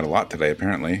been doing that a lot today,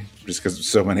 apparently, just because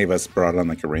so many of us brought on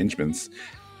like arrangements.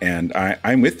 And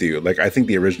I'm with you. Like, I think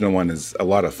the original one is a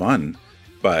lot of fun,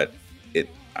 but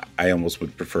I almost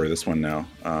would prefer this one now.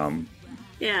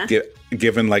 Yeah.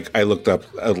 Given like I looked up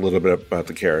a little bit about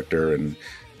the character and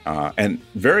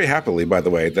very happily, by the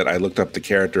way, that I looked up the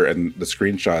character and the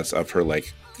screenshots of her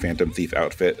like Phantom Thief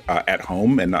outfit at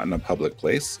home and not in a public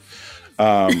place.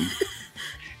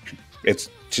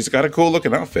 She's got a cool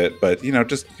looking outfit, but you know,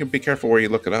 just be careful where you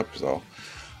look it up is all.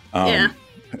 Yeah.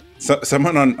 So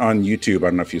someone on YouTube, I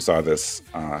don't know if you saw this,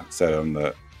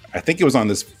 said I think it was on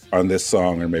this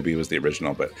song, or maybe it was the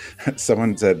original, but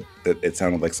someone said that it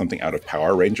sounded like something out of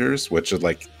Power Rangers, which is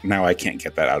like, now I can't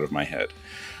get that out of my head.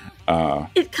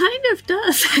 It kind of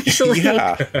does, actually.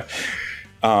 Yeah.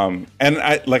 And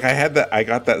I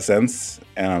got that sense,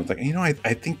 and I was like, you know, I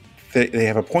think they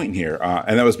have a point here.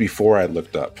 And that was before I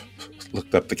looked up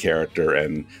the character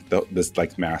and this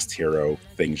like masked hero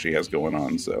thing she has going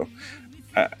on. So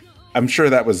I'm sure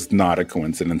that was not a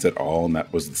coincidence at all, and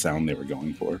that was the sound they were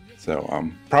going for.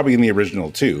 So probably in the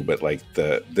original too, but like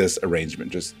this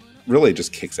arrangement just really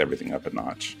just kicks everything up a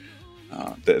notch.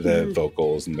 The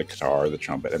vocals and the guitar, the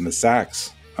trumpet, and the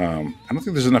sax. I don't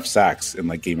think there's enough sax in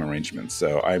like game arrangements,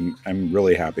 so I'm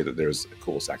really happy that there's a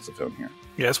cool saxophone here.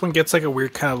 Yeah, this one gets like a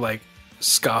weird kind of like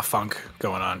ska funk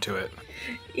going on to it.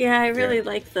 Yeah, I really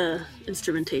like the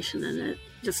instrumentation in it,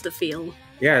 just the feel.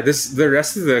 Yeah, the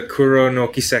rest of the Kuro no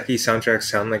Kiseki soundtrack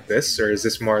sound like this, or is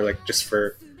this more like just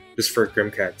for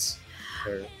Grimcats?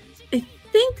 Or... I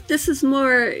think this is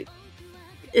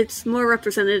it's more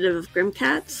representative of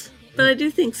Grimcats, but I do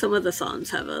think some of the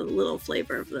songs have a little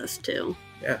flavor of this too.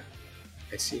 Yeah,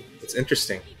 I see. It's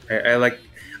interesting. I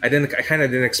kind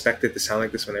of didn't expect it to sound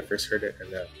like this when I first heard it,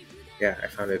 and I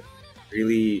found it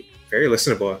really very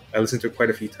listenable. I listened to it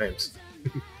quite a few times.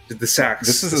 The sax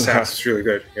is really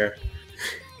good. Yeah.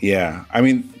 Yeah, I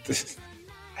mean,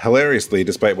 hilariously,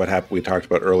 despite what happened, we talked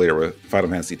about earlier with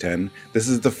Final Fantasy X, this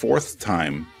is the 4th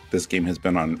time this game has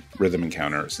been on Rhythm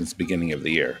Encounter since the beginning of the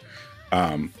year.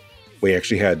 We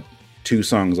actually had 2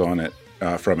 songs on it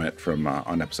from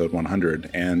on episode 100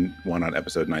 and one on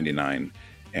episode 99,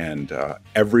 and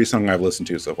every song I've listened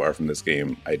to so far from this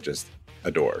game, I just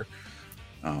adore.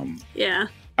 Yeah,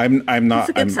 I'm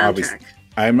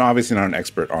obviously not an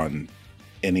expert on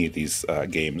any of these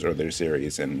games or their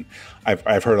series, and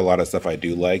I've heard a lot of stuff I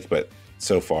do like, but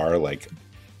so far, like,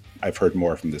 I've heard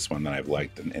more from this one than I've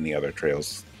liked than any other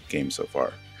Trails game so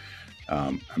far.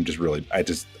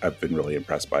 I've been really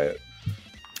impressed by it.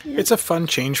 It's a fun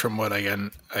change from what I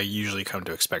usually come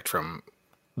to expect from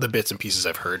the bits and pieces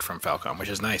I've heard from Falcom, which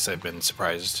is nice. I've been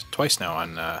surprised twice now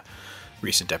on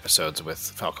recent episodes with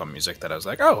Falcom music that I was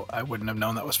like, oh, I wouldn't have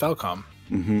known that was Falcom.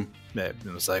 Mm-hmm. It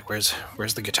was like, where's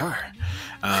the guitar?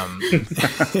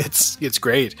 It's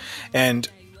great, and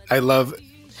I love.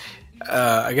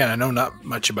 Again, I know not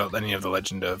much about any of the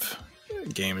Legend of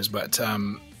games, but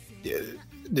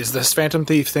is this Phantom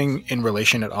Thief thing in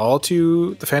relation at all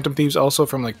to the Phantom Thieves also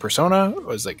from like Persona?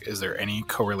 Is there any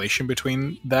correlation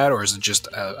between that, or is it just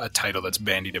a title that's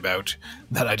bandied about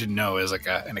that I didn't know is like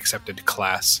an accepted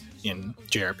class in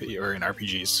JRPG or in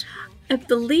RPGs? I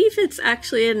believe it's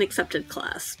actually an accepted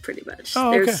class, pretty much. Oh,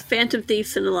 okay. There's Phantom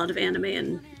Thieves in a lot of anime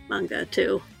and manga,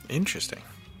 too. Interesting.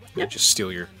 Yep. Just steal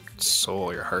your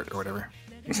soul, your heart, or whatever.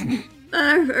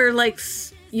 Or like,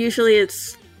 usually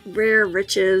it's rare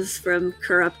riches from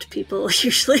corrupt people,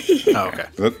 usually. Oh, okay.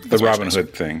 The Robin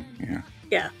Hood thing, yeah.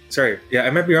 Yeah. Sorry, yeah, I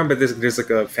might be wrong, but there's like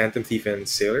a Phantom Thief and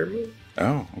Sailor Moon.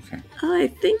 Oh, okay. I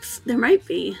think there might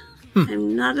be.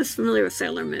 I'm not as familiar with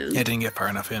Sailor Moon. Yeah, I didn't get far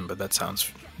enough in, but that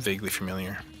sounds vaguely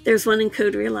familiar. There's one in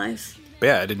Code Realize. But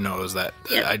yeah, I didn't know it was that.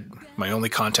 Yeah. My only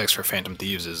context for Phantom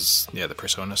Thieves is the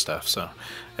Persona stuff, so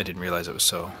I didn't realize it was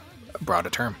so broad a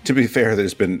term. To be fair,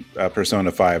 there's been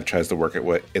Persona 5 tries to work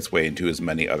its way into as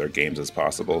many other games as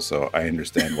possible, so I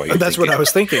understand why you That's what I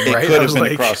was thinking, right? It could I have was been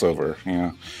like, a crossover,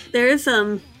 yeah. There is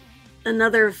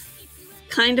another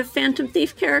kind of Phantom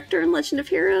Thief character in Legend of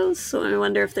Heroes, so I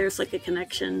wonder if there's like a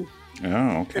connection Oh,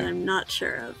 that okay. I'm not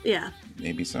sure of. Yeah.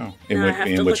 Maybe so. Now I have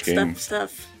to which look game?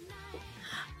 stuff.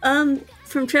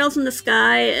 From Trails in the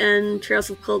Sky and Trails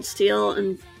of Cold Steel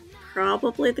and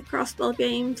probably the Crossbell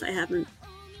games. I haven't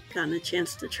gotten a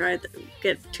chance to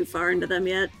get too far into them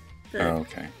yet. But, Oh,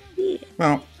 okay. yeah.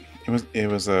 Well, it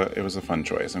was a fun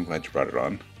choice. I'm glad you brought it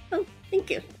on. Oh, thank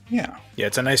you. Yeah. yeah,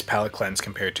 it's a nice palate cleanse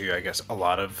compared to, I guess, a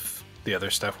lot of the other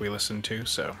stuff we listen to,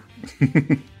 so.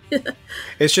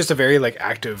 It's just a very, like,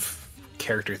 active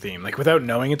character theme. Like, without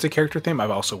knowing it's a character theme, I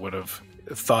also would have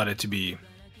thought it to be,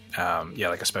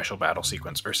 like a special battle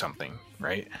sequence or something,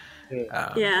 right?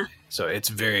 Yeah. So it's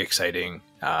very exciting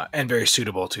and very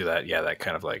suitable to that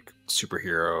kind of like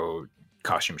superhero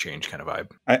costume change kind of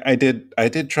vibe. I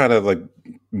did try to like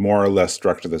more or less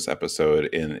structure this episode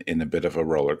in a bit of a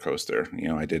roller coaster. You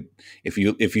know, I did. If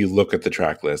you look at the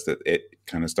track list, it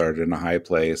kind of started in a high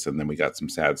place, and then we got some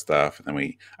sad stuff, and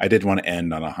then I did want to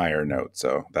end on a higher note.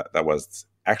 So that was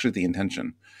actually the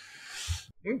intention.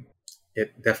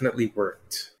 It definitely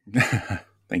worked.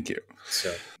 Thank you.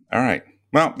 So, All right.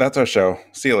 Well, that's our show.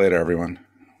 See you later, everyone.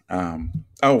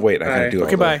 Oh wait, I gotta do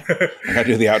Okay, bye. I gotta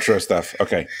do the outro stuff.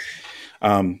 Okay.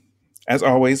 As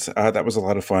always, that was a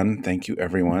lot of fun. Thank you,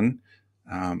 everyone.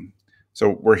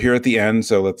 So we're here at the end.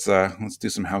 So let's do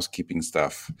some housekeeping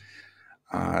stuff.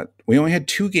 We only had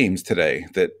 2 games today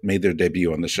that made their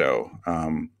debut on the show.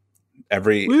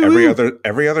 Every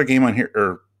other game on here,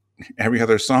 or every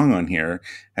other song on here,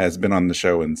 has been on the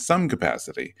show in some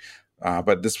capacity.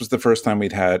 But this was the first time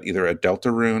we'd had either a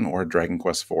Deltarune or a Dragon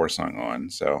Quest IV song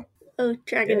on. So Oh,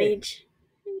 Dragon Age.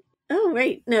 Oh,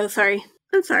 right. No, sorry.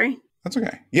 I'm sorry. that's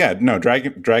okay. Yeah, no,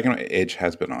 Dragon Age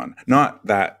has been on. Not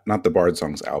the Bard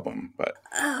Songs album, but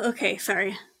Oh, okay.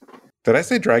 Sorry. did I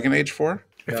say Dragon Age 4?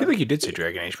 I feel like you did say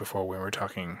Dragon Age before when we were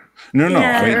talking. No.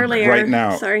 Yeah, I mean, earlier. right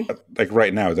now. Sorry. Like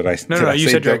right now, did I? No, did I you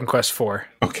say said Dragon Quest 4.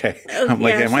 Okay. Oh, I'm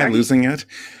like, yeah, am I sorry. losing it?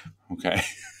 Okay.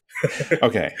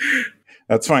 Okay.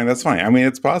 That's fine. I mean,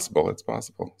 it's possible.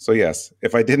 So yes,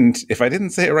 if I didn't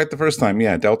say it right the first time,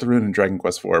 yeah, Deltarune and Dragon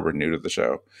Quest IV were new to the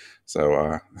show.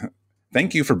 So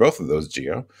thank you for both of those,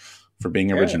 Gio, for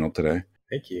being original today.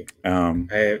 thank you.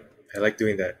 I like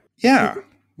doing that. Yeah.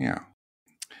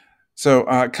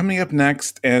 So coming up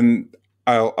next, and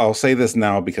I'll say this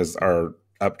now because our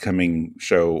upcoming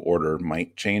show order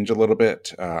might change a little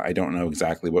bit. I don't know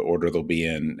exactly what order they'll be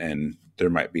in, and there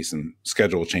might be some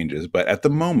schedule changes. But at the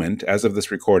moment, as of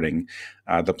this recording,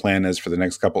 the plan is for the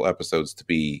next couple episodes to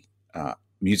be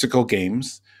musical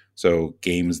games. So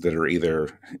games that are either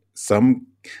some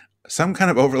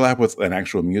kind of overlap with an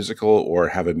actual musical or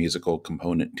have a musical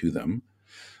component to them.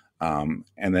 And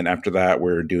then after that,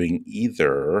 we're doing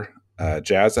either a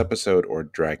jazz episode or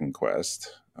Dragon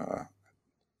Quest.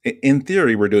 In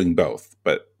theory, we're doing both,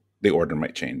 but the order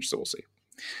might change, so we'll see.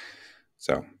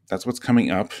 So that's what's coming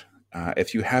up.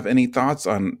 If you have any thoughts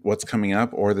on what's coming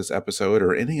up or this episode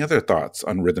or any other thoughts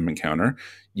on Rhythm Encounter,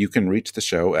 you can reach the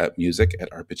show at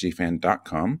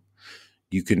music@rpgfan.com.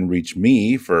 You can reach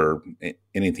me for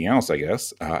anything else, I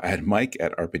guess, at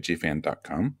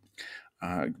mike@rpgfan.com.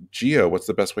 Gio, what's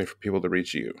the best way for people to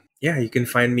reach you? Yeah, you can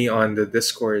find me on the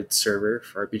Discord server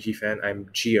for RPG Fan. I'm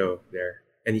Gio there.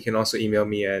 And you can also email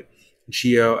me at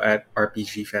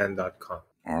gio@rpgfan.com.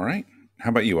 All right. How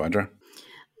about you, Audra?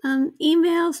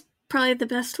 Email's probably the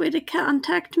best way to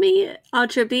contact me.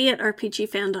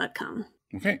 audrab@rpgfan.com.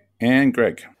 Okay. And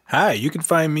Greg? Hi, you can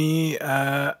find me,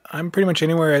 I'm pretty much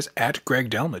anywhere as at Greg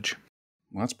Delmage.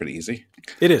 Well, that's pretty easy.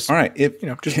 It is. All right.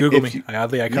 Just Google me.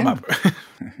 Oddly, I come up.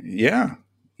 Yeah.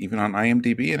 Even on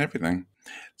IMDb and everything.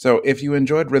 So if you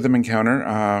enjoyed Rhythm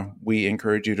Encounter, we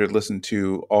encourage you to listen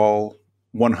to all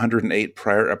 108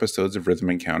 prior episodes of Rhythm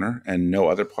Encounter and no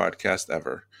other podcast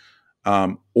ever.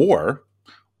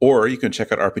 Or you can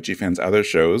check out RPG Fan's other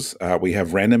shows. We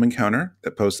have Random Encounter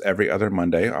that posts every other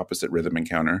Monday, opposite Rhythm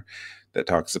Encounter, that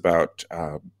talks about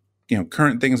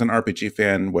current things on RPG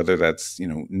Fan, whether that's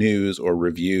news or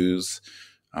reviews.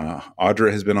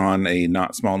 Audra has been on a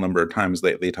not small number of times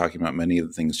lately, talking about many of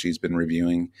the things she's been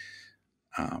reviewing.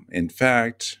 In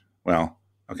fact, I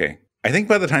think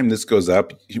by the time this goes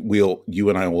up, you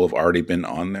and I will have already been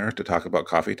on there to talk about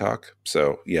Coffee Talk.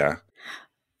 So yeah.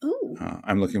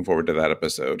 I'm looking forward to that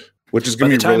episode, which is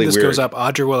going to be really weird. By the time this goes up,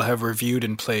 Audra will have reviewed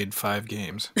and played 5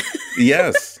 games.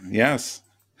 Yes.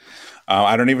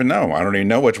 I don't even know. I don't even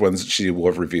know which ones she will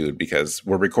have reviewed because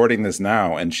we're recording this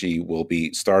now and she will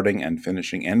be starting and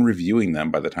finishing and reviewing them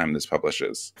by the time this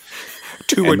publishes.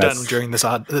 2 were done during this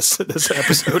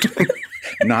episode.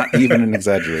 Not even an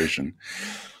exaggeration.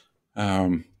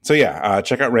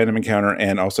 Check out Random Encounter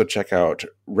and also check out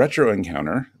Retro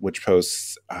Encounter, which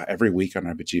posts every week on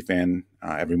RPG Fan.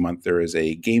 Every month there is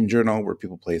a game journal where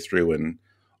people play through an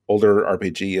older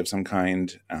RPG of some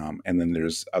kind. And then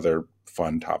there's other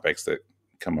fun topics that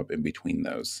come up in between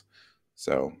those.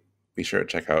 So be sure to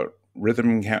check out Rhythm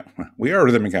Encounter. We are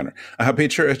Rhythm Encounter. Be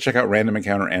sure to check out Random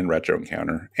Encounter and Retro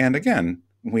Encounter. And again,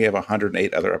 we have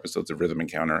 108 other episodes of Rhythm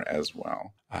Encounter as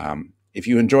well. If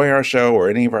you enjoy our show or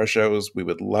any of our shows, we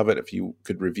would love it if you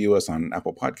could review us on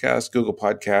Apple Podcasts, Google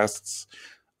Podcasts.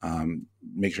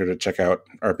 Make sure to check out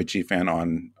RPG Fan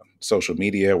on social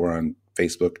media. We're on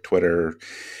Facebook, Twitter,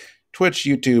 Twitch,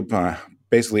 YouTube,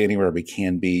 basically anywhere we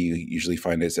can be. You usually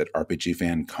find us at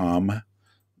RPGFan.com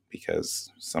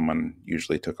because someone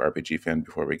usually took RPG Fan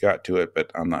before we got to it,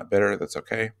 but I'm not bitter. That's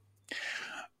okay.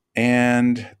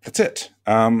 And that's it.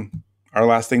 Our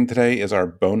last thing today is our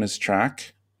bonus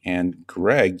track. And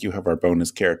Greg, you have our bonus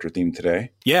character theme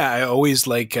today. Yeah, I always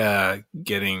like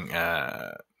getting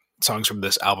songs from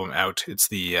this album out. It's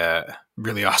the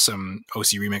really awesome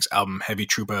OC Remix album, Heavy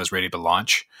Troopa is Ready to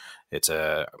Launch. It's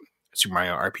a Super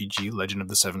Mario RPG Legend of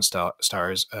the Seven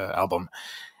Stars album.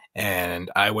 And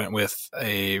I went with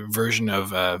a version of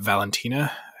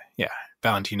Valentina. Yeah,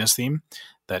 Valentina's theme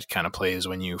that kind of plays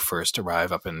when you first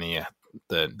arrive up in the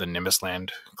Nimbus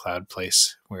Land cloud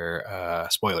place where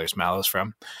spoilers Mallow's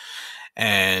from.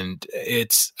 And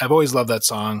I've always loved that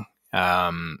song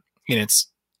in its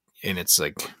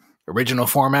like original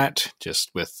format,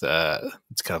 just with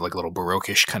it's kind of like a little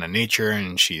baroque-ish kind of nature,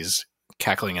 and she's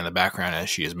cackling in the background as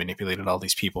she has manipulated all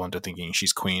these people into thinking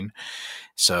she's queen.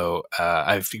 So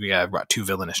I've brought 2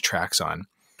 villainous tracks on,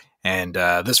 and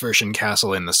this version,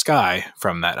 Castle in the Sky,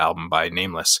 from that album by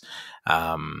Nameless,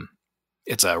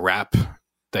 it's a rap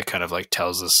that kind of like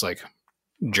tells this like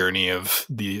journey of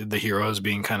the heroes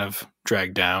being kind of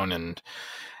dragged down and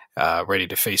ready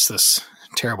to face this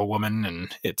terrible woman.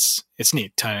 And it's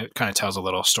neat. Kind of tells a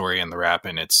little story in the rap,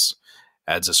 and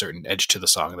adds a certain edge to the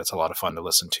song that's a lot of fun to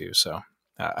listen to. So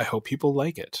I hope people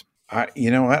like it.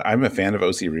 You know what? I'm a fan of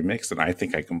OC Remix, and I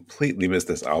think I completely missed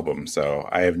this album. So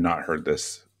I have not heard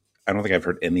this. I don't think I've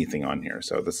heard anything on here.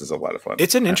 So this is a lot of fun.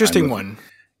 It's an interesting one.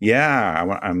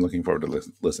 Yeah, I'm looking forward to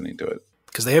listening to it.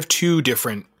 Because they have 2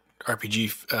 different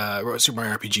Super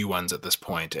Mario RPG ones at this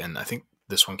point, and I think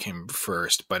this one came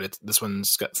first, but this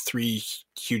one's got 3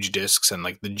 huge discs and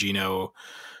like the Geno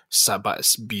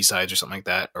B-sides or something like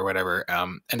that or whatever.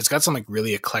 And it's got some like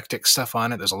really eclectic stuff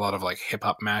on it. There's a lot of like hip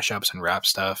hop mashups and rap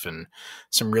stuff and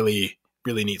some really,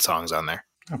 really neat songs on there.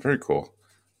 Oh, very cool.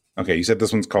 Okay, you said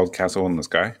this one's called Castle in the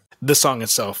Sky? The song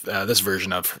itself, this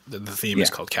version of the theme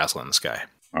is called Castle in the Sky.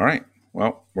 All right.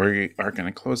 Well, we are going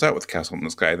to close out with Castle in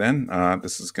the Sky then.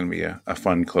 This is going to be a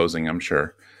fun closing, I'm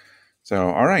sure. So,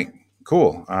 all right.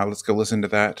 Cool. Let's go listen to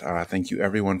that. Thank you,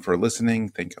 everyone, for listening.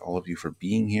 Thank all of you for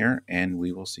being here, and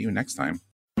we will see you next time.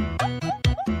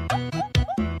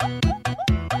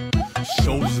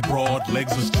 Shoulders broad,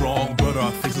 legs are strong, but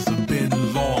our faces have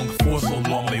been long. For so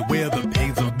long, they wear the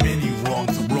pains of many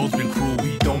wrongs. The world's been cruel,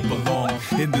 we don't belong.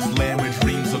 In this land where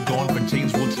dreams are gone, but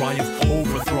change will triumph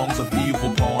over throngs of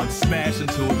evil pawns. Smash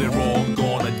until they're all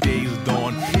gone, a day's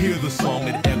dawn. Hear the song,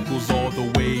 it echoes all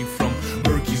the way from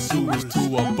murky sewers to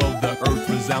above the earth.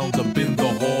 Resounds up in the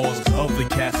halls of the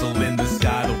castle in the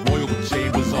sky. The royal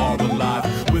chambers are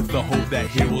alive with the hope that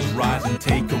heroes rise and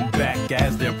take them back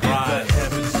as their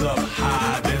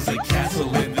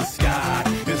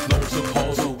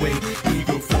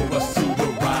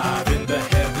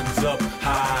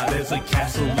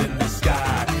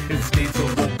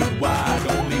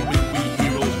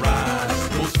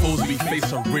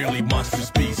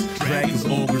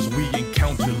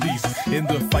In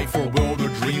the fight for a world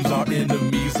of dreams, our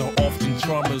enemies are often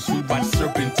charmers who ride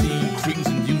serpentine creams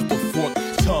and use the fork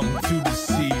tongue to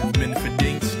deceive. Men for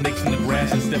dink, snakes in the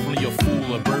grass is definitely a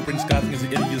fool. A bourbon scotch is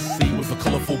an idiocy with a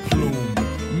colorful plume.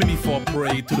 Many fall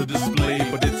prey to the display,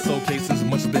 but it's okay since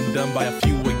much has been done by a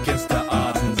few against the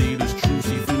odds. Indeed, it's true,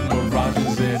 see through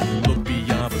mirages and look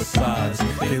beyond facades.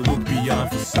 They look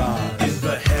beyond facades. In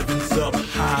the heavens up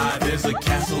high, there's a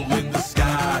castle in the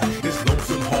sky. It's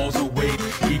lonesome halls await,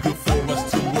 eager for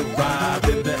us to arrive.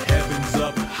 In the heavens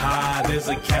up high, there's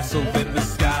a castle in the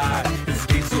sky. Its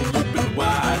gates will open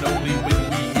wide, only when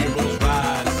we heroes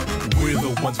rise. We're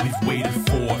the ones we've waited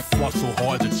for, fought so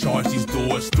hard to charge these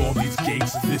doors, storm these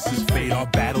gates. This is fate, our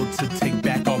battle to take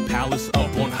back our palace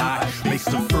up on high. Makes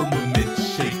the firmament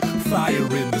shake,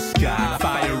 fire in the sky,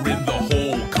 fire in the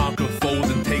hole. Conquer foes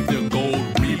and take their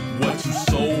gold, reap what you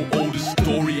sow. Oldest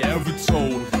story ever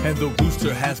told, and the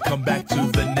rooster has come back to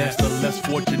the nest. The less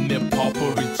fortunate pauper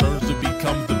returns to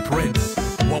become the prince.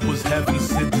 What was heaven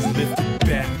sent is lifted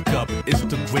back up. It's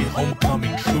the great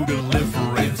homecoming, true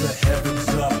deliverance. In the heavens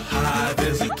up high,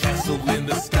 there's a castle in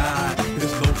the sky.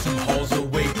 There's lonesome halls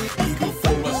await, eager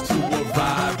for us to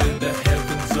arrive. In the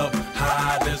heavens up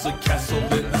high, there's a castle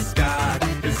in the sky.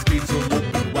 Its gates will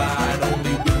open wide,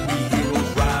 only when we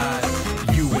heroes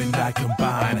rise. You and I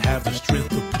combine, have the strength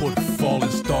to put fallen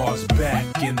stars back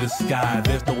in the sky.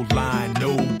 There's no line,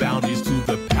 no boundaries to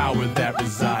the power that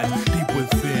resides deep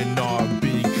within our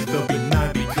being. The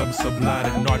benign becomes sublime,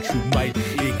 and our true might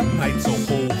ignites a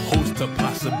whole host of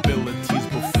possibilities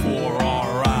before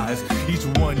our eyes. Each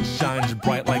one shines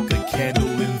bright like a candle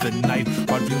in the night.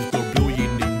 Our dreams grow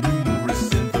brilliant and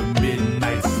numerous in the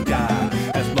midnight sky.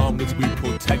 As long as we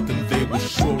protect them, they will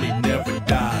surely never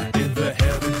die. In the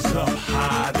heavens up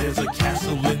high, there's a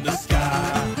castle in the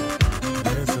sky.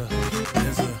 There's a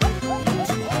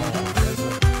lonesome hall.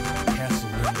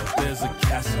 There's a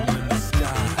castle in the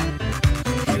sky.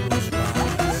 Heroes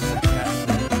rise. There's a castle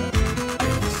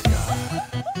in the sky.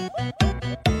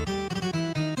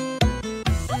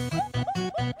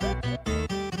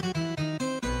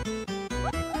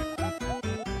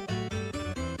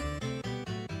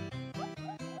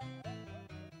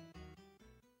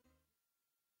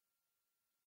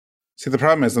 See, the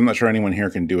problem is I'm not sure anyone here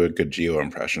can do a good Geo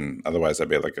impression. Otherwise, I'd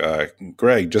be like,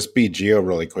 Greg, just be Geo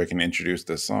really quick and introduce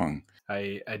this song.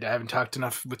 I haven't talked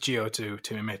enough with Geo to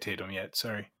imitate him yet.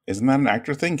 Sorry. Isn't that an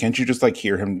actor thing? Can't you just like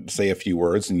hear him say a few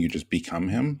words and you just become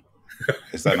him?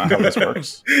 Is that not how this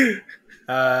works?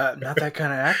 Not that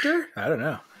kind of actor? I don't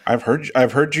know. I've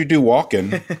heard you do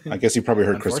Walken. I guess you probably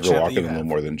heard Christopher Unfortunately, Walken you a little have.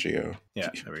 more than Geo.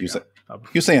 Yeah, there we you go. say,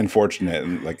 you say unfortunate,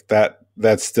 and like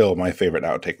that's still my favorite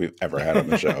outtake we've ever had on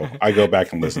the show. I go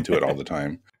back and listen to it all the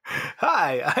time.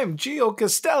 Hi, I'm Gio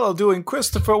Costello doing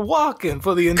Christopher Walken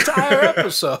for the entire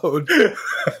episode.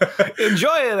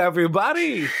 Enjoy it,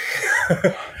 everybody.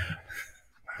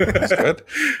 That's good.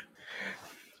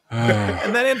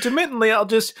 And then intermittently, I'll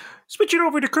just switch it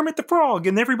over to Kermit the Frog,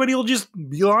 and everybody will just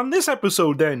be on this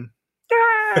episode then.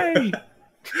 Yay!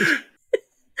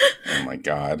 Oh my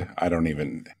God. I don't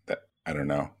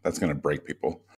know. That's going to break people.